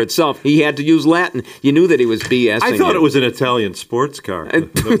speaks for itself. He had to use Latin. You knew that he was BSing. I thought it was an Italian sports car,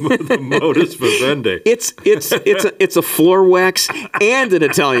 the modus vivendi. It's a floor wax and an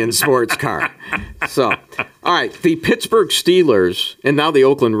Italian sports car. So, all right, the Pittsburgh Steelers and now the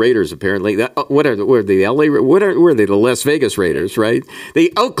Oakland Raiders. Apparently, what are the LA? What are they? The Las Vegas Raiders, right?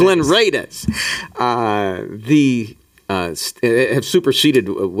 The Oakland Raiders. Have superseded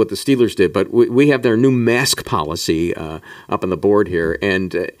what the Steelers did, but we have their new mask policy up on the board here,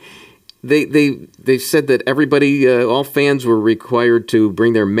 and they said that everybody, all fans were required to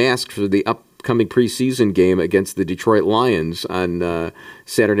bring their masks for the upcoming preseason game against the Detroit Lions on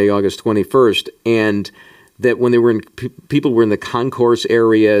Saturday, August 21st, and that when they were people were in the concourse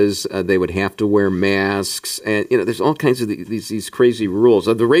areas, they would have to wear masks, and there's all kinds of these crazy rules.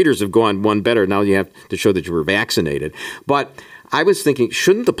 The Raiders have gone one better. Now you have to show that you were vaccinated, but I was thinking,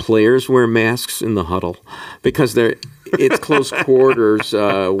 shouldn't the players wear masks in the huddle because it's close quarters,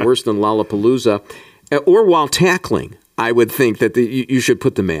 worse than Lollapalooza, or while tackling? I would think that you should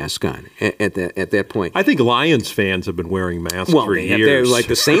put the mask on at that point. I think Lions fans have been wearing masks for years. They're like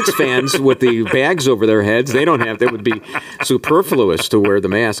the Saints fans with the bags over their heads. They don't have. That would be superfluous to wear the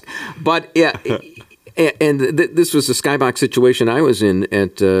mask. But yeah. And this was the skybox situation I was in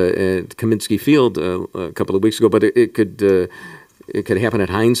at Kaminsky Field a couple of weeks ago, but it could happen at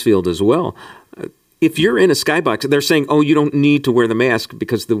Heinz Field as well. If you're in a skybox, they're saying, oh, you don't need to wear the mask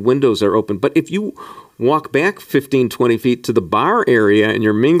because the windows are open. But if you walk back 15, 20 feet to the bar area and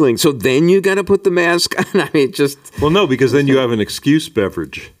you're mingling, so then you got to put the mask on? I mean, just... Well, no, because then you have an excuse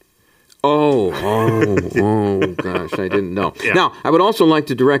beverage. Oh, gosh, I didn't know. Yeah. Now, I would also like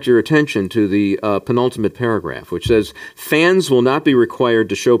to direct your attention to the penultimate paragraph, which says, fans will not be required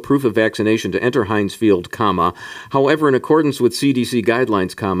to show proof of vaccination to enter Heinz Field, however, in accordance with CDC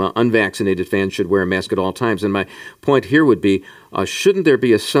guidelines, unvaccinated fans should wear a mask at all times. And my point here would be, shouldn't there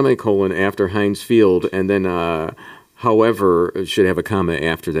be a semicolon after Heinz Field and then... However, it should have a comma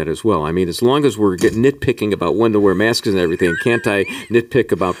after that as well. I mean, as long as we're nitpicking about when to wear masks and everything, can't I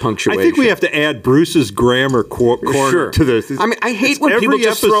nitpick about punctuation? I think we have to add Bruce's grammar corner to this. I mean, I hate when people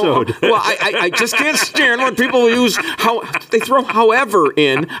just throw... Well, I just can't stand when people use... they throw however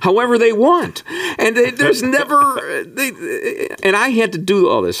in, however they want. And there's never... and I had to do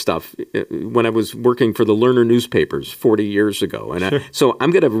all this stuff when I was working for the Lerner newspapers 40 years ago. And so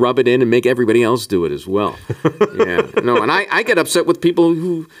I'm going to rub it in and make everybody else do it as well. Yeah. No, and I get upset with people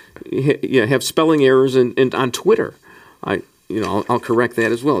who have spelling errors on Twitter. I'll correct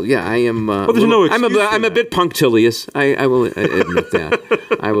that as well. Yeah, I am. Well, there's no excuse I'm a bit punctilious. I will admit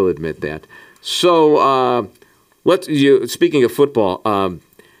that. I will admit that. So speaking of football,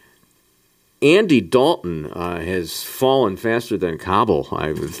 Andy Dalton has fallen faster than Kabul,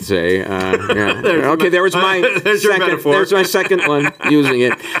 I would say. Yeah. Okay, there's my second one using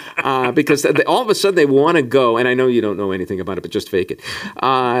it because all of a sudden they want to go, and I know you don't know anything about it, but just fake it.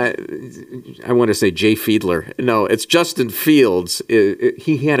 I want to say Jay Fiedler. No, it's Justin Fields.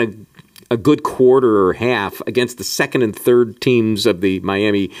 He had a good quarter or half against the second and third teams of the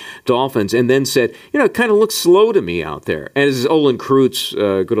Miami Dolphins, and then said, it kind of looks slow to me out there. And this is Olin Kreutz,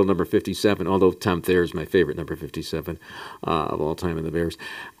 good old number 57, although Tom Thayer is my favorite number 57 of all time in the Bears.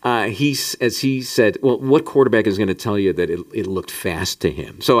 He said, well, what quarterback is going to tell you that it looked fast to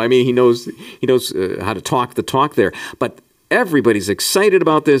him? So, I mean, he knows how to talk the talk there. But everybody's excited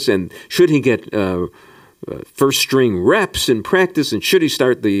about this, and should he get... first-string reps in practice, and should he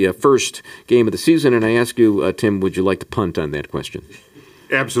start the first game of the season? And I ask you, Tim, would you like to punt on that question?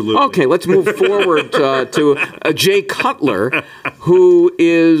 Absolutely. Okay, let's move forward to Jay Cutler, who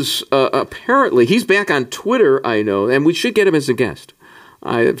is apparently, he's back on Twitter, I know, and we should get him as a guest.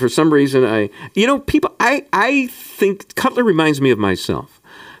 For some reason, I think Cutler reminds me of myself,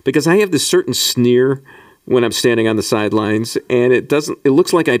 because I have this certain sneer when I'm standing on the sidelines, and it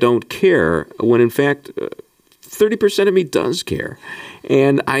looks like I don't care, when in fact 30% of me does care.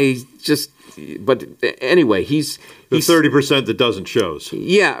 And but anyway, he's 30% that doesn't shows.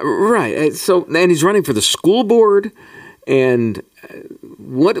 Yeah, right. So, and he's running for the school board, and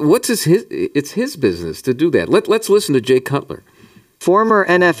it's his business to do that. Let's listen to Jay Cutler. Former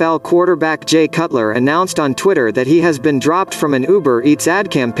NFL quarterback Jay Cutler announced on Twitter that he has been dropped from an Uber Eats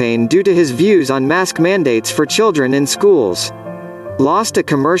ad campaign due to his views on mask mandates for children in schools. Lost a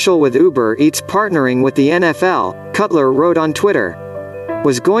commercial with Uber Eats partnering with the NFL, Cutler wrote on Twitter.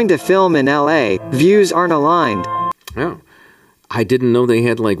 Was going to film in LA, views aren't aligned. Oh, I didn't know they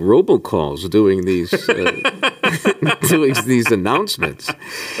had like robocalls doing these these announcements.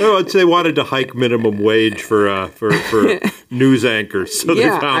 Oh, I'd say they wanted to hike minimum wage for news anchors, so they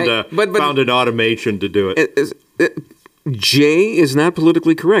found an automation to do it. Jay is not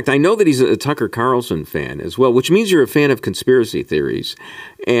politically correct. I know that he's a Tucker Carlson fan as well, which means you're a fan of conspiracy theories.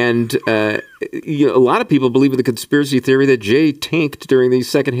 And a lot of people believe in the conspiracy theory that Jay tanked during the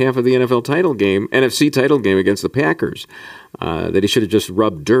second half of the NFC title game against the Packers. That he should have just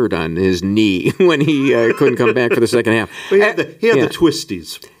rubbed dirt on his knee when he couldn't come back for the second half. Well, he had the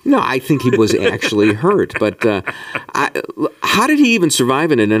twisties. No, I think he was actually hurt. But how did he even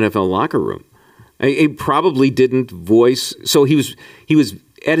survive in an NFL locker room? He probably didn't voice. So he was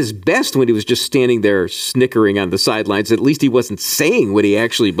at his best when he was just standing there snickering on the sidelines. At least he wasn't saying what he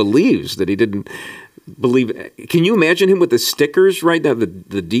actually believes, that he didn't believe. Can you imagine him with the stickers right now, the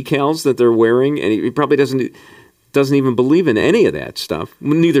decals that they're wearing? And he probably doesn't even believe in any of that stuff.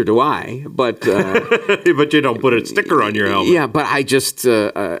 Neither do I. But but you don't put a sticker on your helmet. Yeah, but I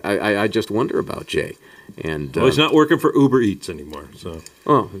just wonder about Jay. And he's not working for Uber Eats anymore. So.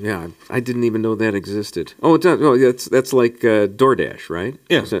 Oh yeah, I didn't even know that existed. Oh, it does. Oh, that's like DoorDash, right?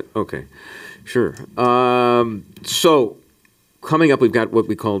 Yeah. Okay, sure. So coming up, we've got what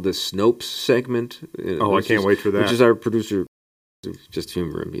we call the Snopes segment. I can't wait for that. Which is our producer. Just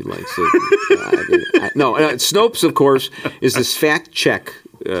humor him. He likes it. Snopes, of course, is this fact check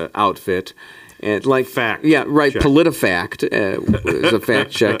outfit. And like fact, yeah, right. Check. PolitiFact is a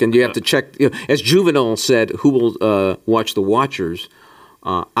fact check, and you have to check. As Juvenal said, "Who will watch the Watchers?"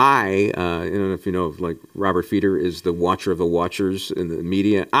 I don't know if you know, like Robert Feeder is the watcher of the watchers in the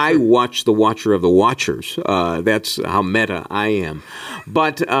media. I watch the watcher of the watchers. That's how meta I am.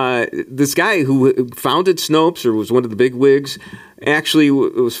 But this guy who founded Snopes, or was one of the big wigs, actually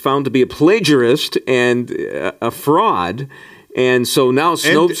was found to be a plagiarist and a fraud. And so now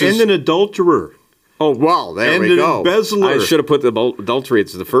Snopes is an adulterer. Oh, well, there we go. And an embezzler. I should have put the adultery.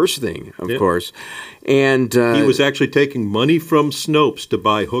 It's the first thing, of course. And he was actually taking money from Snopes to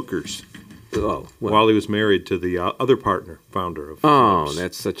buy hookers. Oh, well. While he was married to the other founder of Snopes. Oh,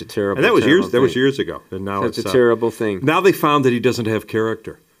 that's such a terrible. And that was years ago. And now it's a terrible thing. Now they found that he doesn't have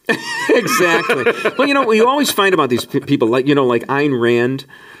character. Exactly. Well, you always find about these people like Ayn Rand.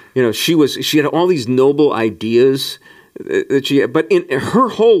 She had all these noble ideas. But in her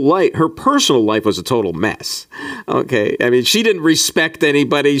whole life, her personal life was a total mess. Okay, I mean, she didn't respect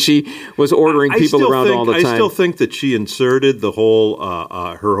anybody. She was ordering people around all the time. I still think that she inserted the whole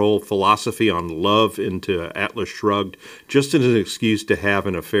her whole philosophy on love into Atlas Shrugged, just as an excuse to have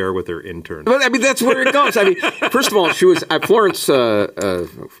an affair with her intern. But I mean, that's where it goes. I mean, first of all, she was Florence. I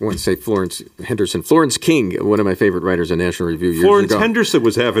want to say Florence Henderson. Florence King, one of my favorite writers in National Review years Florence ago. Henderson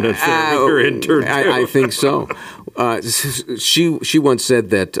was having an affair with her intern. I think so. She once said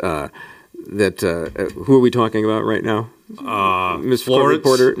that who are we talking about right now? Miss Florence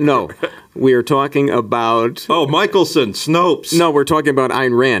Porter. No, we are talking about Michelson, Snopes. No, we're talking about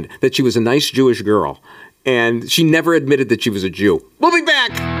Ayn Rand. That she was a nice Jewish girl, and she never admitted that she was a Jew. We'll be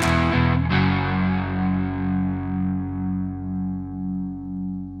back.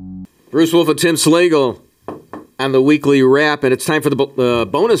 Bruce Wolf and Tim Slagle on the weekly wrap, and it's time for the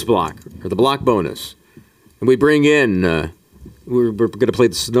bonus block, or the block bonus. And we bring in, we're going to play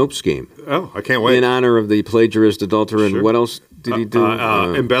the Snopes game. Oh, I can't wait. In honor of the plagiarist, adulterer, and what else did he do?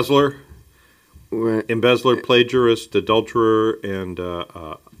 Embezzler. Embezzler, plagiarist, adulterer, and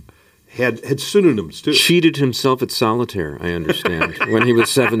had synonyms, too. Cheated himself at solitaire, I understand, when he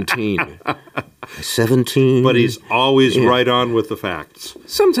was 17. 17. But he's always right on with the facts.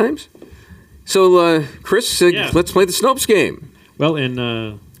 Sometimes. So, Chris, let's play the Snopes game. Well,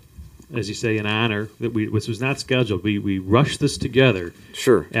 as you say, in honor, this was not scheduled. We rushed this together.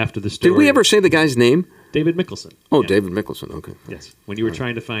 Sure. After the story. Did we ever say the guy's name? David Mickelson. Oh, yeah. David Mickelson. Okay. Yes. When you were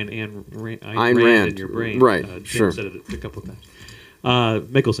trying to find Ayn Rand in your brain, right? Tim said it a couple of times.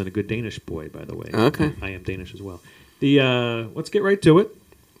 Mickelson, a good Danish boy, by the way. Okay. I am Danish as well. Let's get right to it.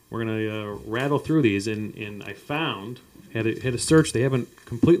 We're gonna rattle through these, and I found had a search. They haven't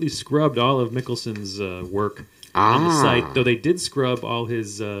completely scrubbed all of Mickelson's work on the site, though they did scrub all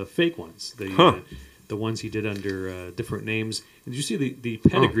his fake ones, the ones he did under different names. And did you see the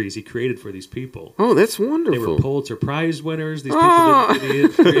pedigrees he created for these people? Oh, that's wonderful. They were Pulitzer Prize winners. These people that he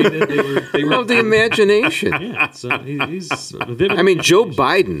had created, they were the imagination. Yeah, so he's a vivid. I mean, Joe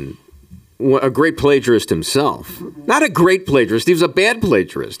Biden, a great plagiarist himself. Not a great plagiarist. He was a bad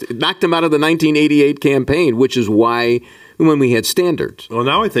plagiarist. It knocked him out of the 1988 campaign, which is why when we had standards. Well,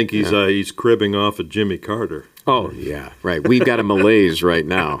 now I think he's cribbing off of Jimmy Carter. Oh, yeah, right. We've got a malaise right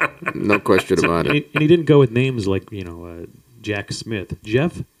now. No question about it. And he didn't go with names like, Jack Smith.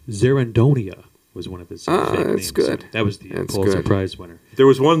 Jeff Zerandonia was one of his fake names. That's good. So that was the Pulitzer Prize winner. There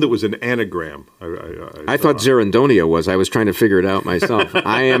was one that was an anagram. I thought Zerandonia was. I was trying to figure it out myself.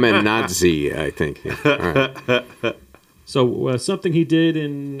 I am a Nazi, I think. Yeah. All right. So something he did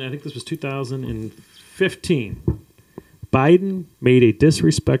in, I think this was 2015. Biden made a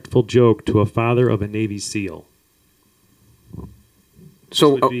disrespectful joke to a father of a Navy SEAL.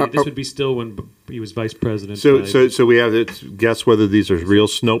 So this would be still when he was vice president. So we have to guess whether these are real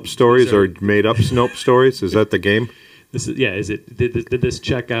Snopes stories or made up Snopes stories. Is that the game? Is it? Did this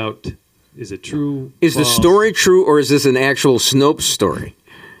check out? Is it true? Is the story true, or is this an actual Snopes story?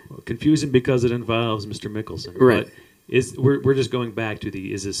 confusing because it involves Mr. Mickelson. Right. But we're just going back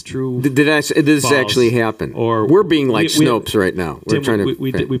to is this true? Did this actually happen? Or we're being like Snopes right now. We're Tim, trying to.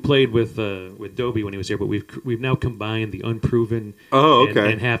 We played with Dobie when he was here, but we've now combined the unproven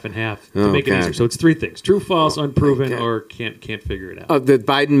and half and half to make it easier. So it's three things: true, false, unproven, or can't figure it out. That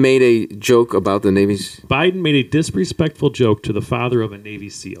Biden made a joke about the Navy's. Biden made a disrespectful joke to the father of a Navy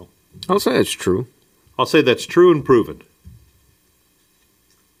SEAL. I'll say that's true. I'll say that's true and proven.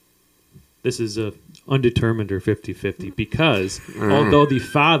 This is a undetermined or 50-50 because although the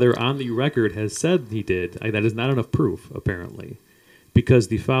father on the record has said he did, that is not enough proof, apparently. Because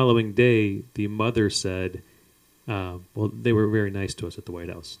the following day, the mother said, they were very nice to us at the White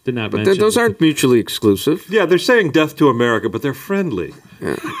House. Did not mention those aren't mutually exclusive. Yeah, they're saying death to America, but they're friendly.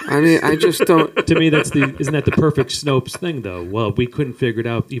 Yeah. I mean, I just don't... To me, isn't that the perfect Snopes thing, though? Well, we couldn't figure it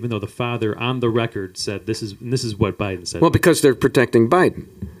out, even though the father on the record said this is what Biden said. Well, because they're protecting Biden.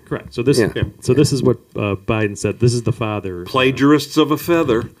 Correct. So this is what Biden said. This is the father. Plagiarists of a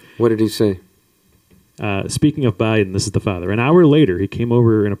feather. What did he say? Speaking of Biden, this is the father. An hour later, he came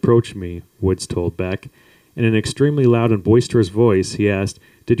over and approached me, Woods told Beck. In an extremely loud and boisterous voice, he asked,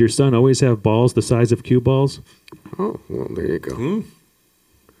 "Did your son always have balls the size of cue balls?" Oh, well, there you go.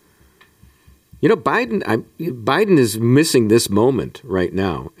 You know, Biden is missing this moment right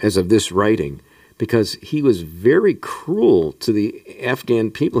now, as of this writing, because he was very cruel to the Afghan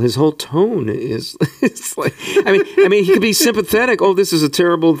people. His whole tone is it's like, I mean, he could be sympathetic. Oh, this is a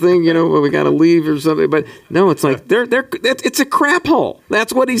terrible thing, we got to leave or something. But no, it's like it's a crap hole.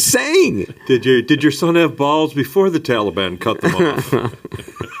 That's what he's saying. Did your son have balls before the Taliban cut them off?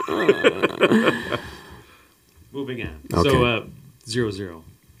 Moving on. Okay. So 0-0.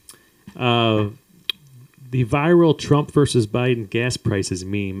 The viral Trump versus Biden gas prices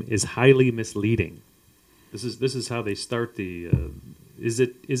meme is highly misleading. This is how they start the. Is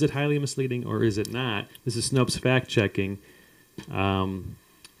it highly misleading or is it not? This is Snopes fact checking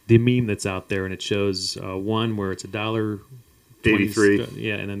the meme that's out there, and it shows one where it's $1.83.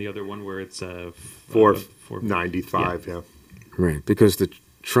 Yeah, and then the other one where it's $4.95. Yeah, right. Because the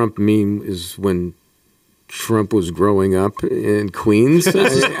Trump meme is when Trump was growing up in Queens.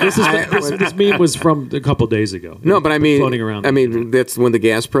 This meme was from a couple days ago. No, but I mean, floating around. That's when the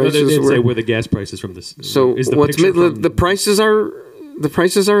gas prices they were. Say where the gas prices from this. So the prices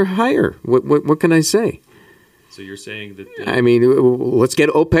are higher. What can I say? So you're saying that? I mean, let's get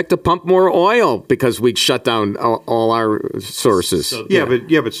OPEC to pump more oil because we shut down all our sources. But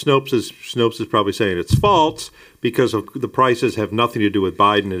Snopes is probably saying it's false because of the prices have nothing to do with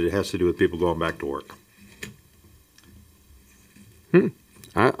Biden and it has to do with people going back to work.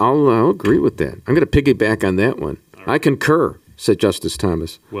 I'll agree with that. I'm going to piggyback on that one. Right. I concur, said Justice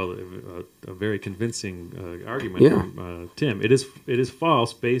Thomas. Well, a very convincing argument from Tim. It is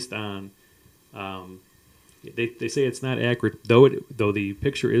false based on. They say it's not accurate, though the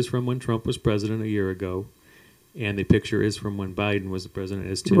picture is from when Trump was president a year ago, and the picture is from when Biden was the president,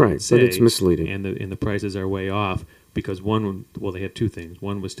 as Tim would say. But it's misleading. And the prices are way off. Because they had two things.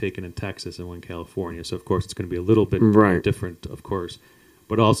 One was taken in Texas and one in California. So, of course, it's going to be a little bit different, of course.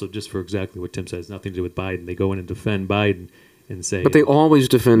 But also, just for exactly what Tim says, nothing to do with Biden. They go in and defend Biden and say... But they always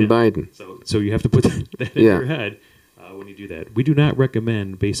defend Biden. So you have to put that in your head when you do that. We do not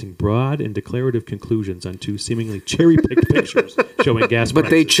recommend basing broad and declarative conclusions on two seemingly cherry-picked pictures showing gas prices. But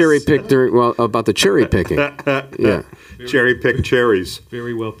they cherry-picked about the cherry-picking. Yeah. Cherry-picked cherries.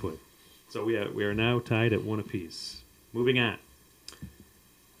 Very well put. So we are now tied at one apiece. Moving on.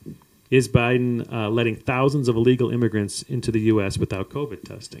 Is Biden letting thousands of illegal immigrants into the U.S. without COVID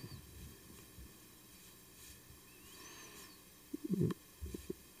testing?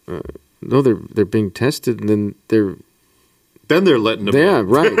 No, they're being tested, and then they're letting them. Yeah,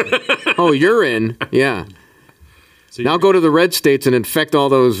 right. Oh, you're in. Yeah. So now go to the red states and infect all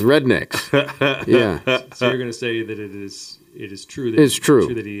those rednecks. Yeah. So you're going to say that it is true. It's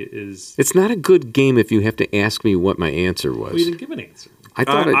true that he is. It's not a good game if you have to ask me what my answer was. Well, you didn't give an answer. I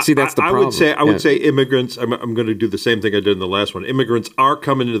thought. That's the problem. I would say immigrants. I'm going to do the same thing I did in the last one. Immigrants are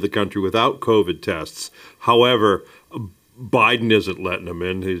coming into the country without COVID tests. However, Biden isn't letting them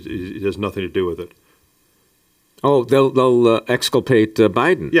in. He has nothing to do with it. Oh, they'll exculpate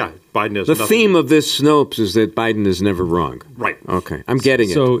Biden. Yeah, Biden has the theme of this Snopes is that Biden is never wrong. Right. Okay, I'm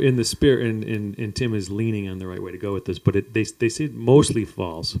getting it. So in the spirit, and Tim is leaning on the right way to go with this, but they say mostly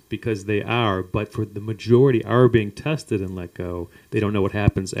false because they are, but for the majority are being tested and let go. They don't know what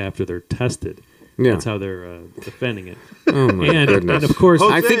happens after they're tested. Yeah. That's how they're defending it. Oh, my goodness. And of course,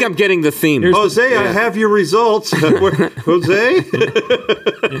 Jose, I think I'm getting the theme. Jose, I have your results. Jose?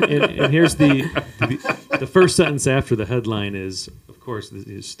 and here's the first sentence after the headline is, of course, course,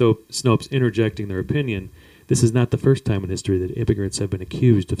 Snopes interjecting their opinion, this is not the first time in history that immigrants have been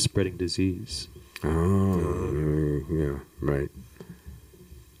accused of spreading disease. Oh, yeah, right.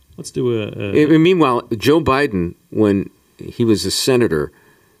 Let's do Meanwhile, Joe Biden, when he was a senator,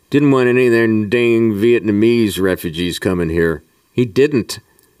 didn't want any of them dang Vietnamese refugees coming here. He didn't.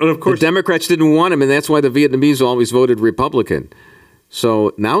 And of course, the Democrats didn't want him, and that's why the Vietnamese always voted Republican.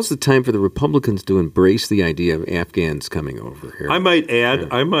 So now's the time for the Republicans to embrace the idea of Afghans coming over here. I might add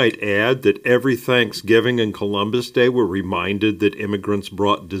that every Thanksgiving and Columbus Day we're reminded that immigrants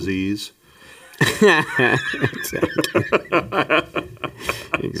brought disease. Exactly.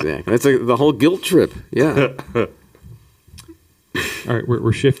 That's the whole guilt trip. Yeah. All right,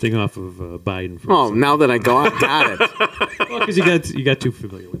 we're shifting off of Biden. Now that I got it. Well, because you got too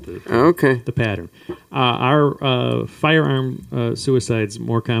familiar with the pattern. Are firearm suicides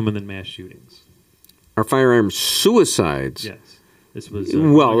more common than mass shootings? Are firearm suicides? Yes. This was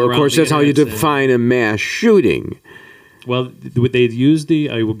well, of course, that's how you define a mass shooting. Well, they use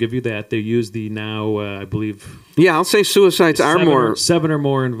I will give you that. They use the now, I believe. Yeah, I'll say suicides are more. 7 or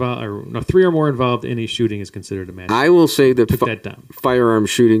more involved, or no, 3 or more involved. Any shooting is considered a mass shooting. I will say that, that down. Firearm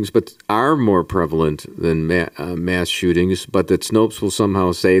shootings are more prevalent than mass shootings, but that Snopes will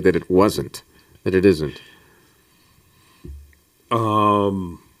somehow say that it wasn't, that it isn't.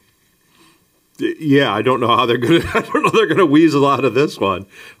 Yeah, I don't know how they're going to. I don't know they're going to weasel out of this one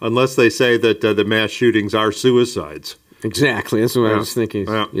unless they say that the mass shootings are suicides. Exactly. That's what I was thinking.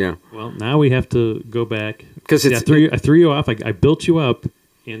 Yeah. Well, now we have to go back because I threw you off. I built you up,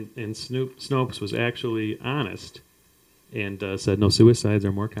 and Snopes was actually honest and said no, suicides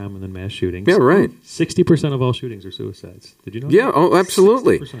are more common than mass shootings. Yeah, right. 60% of all shootings are suicides. Did you know? Yeah. That? Oh,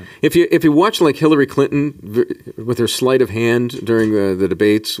 absolutely. 60%. If you watch like Hillary Clinton with her sleight of hand during the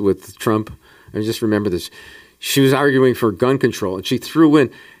debates with Trump, I just remember this. She was arguing for gun control, and she threw in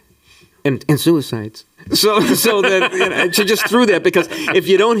and suicides. So that she just threw that because if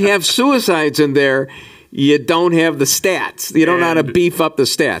you don't have suicides in there, you don't have the stats. You don't know how to beef up the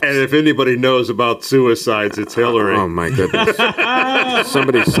stats. And if anybody knows about suicides, it's Hillary. Oh my goodness!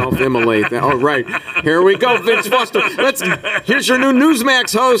 Somebody self-immolate that. Oh right, here we go, Vince Foster. Here's your new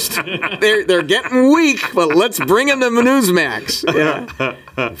Newsmax host. They're getting weak, but let's bring him to Newsmax.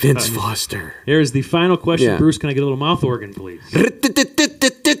 Yeah. Vince Foster. Here's the final question. Yeah. Bruce, can I get a little mouth organ, please?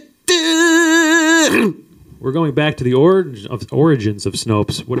 We're going back to the origins of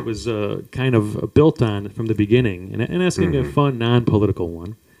Snopes, what it was kind of built on from the beginning, and asking a fun, non-political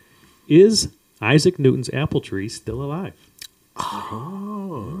one. Is Isaac Newton's apple tree still alive?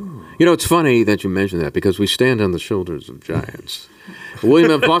 Oh. You know, it's funny that you mention that because we stand on the shoulders of giants.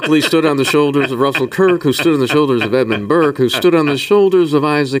 William F. Buckley stood on the shoulders of Russell Kirk, who stood on the shoulders of Edmund Burke, who stood on the shoulders of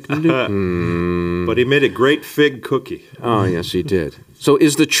Isaac Newton. But he made a great fig cookie. Oh, yes, he did. So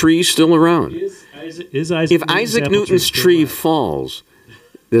is the tree still around? If Isaac Newton's tree falls,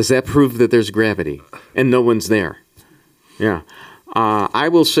 does that prove that there's gravity and no one's there? Yeah. I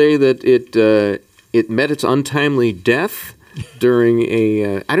will say that it met its untimely death during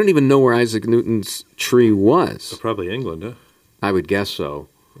I don't even know where Isaac Newton's tree was. So probably England, huh? I would guess so.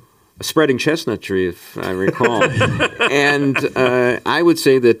 A spreading chestnut tree, if I recall. And I would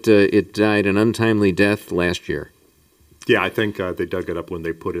say that it died an untimely death last year. Yeah, I think they dug it up when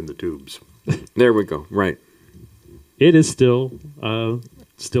they put in the tubes. There we go. Right. It is still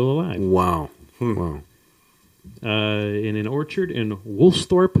alive. Wow. Wow. In an orchard in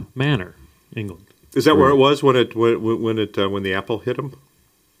Woolsthorpe Manor, England. Is that where it was when the apple hit him?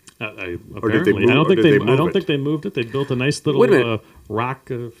 Apparently, I don't think they moved it. They built a nice little rock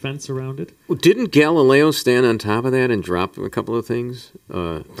fence around it. Well, didn't Galileo stand on top of that and drop a couple of things?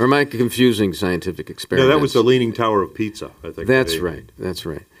 Or am I confusing scientific experiments? No, that was the Leaning Tower of Pisa. I think that's right. That's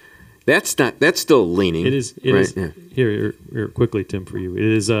right. That's still leaning. It is. It is. Yeah. Here, quickly, Tim, for you. It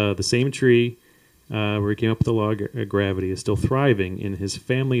is the same tree where he came up with the law of gravity is still thriving in his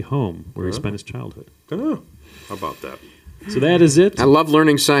family home where he spent his childhood. Oh, how about that? So that is it. I love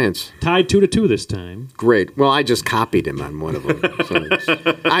learning science. Tied 2-2 this time. Great. Well, I just copied him on one of them. So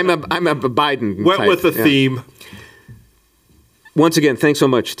I'm a Biden. Went type. with the theme. Once again, thanks so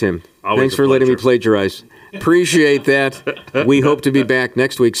much, Tim. Always thanks for letting me plagiarize. Appreciate that. We hope to be back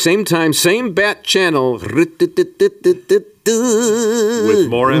next week. Same time, same bat channel. With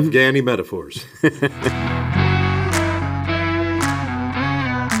more Afghani metaphors.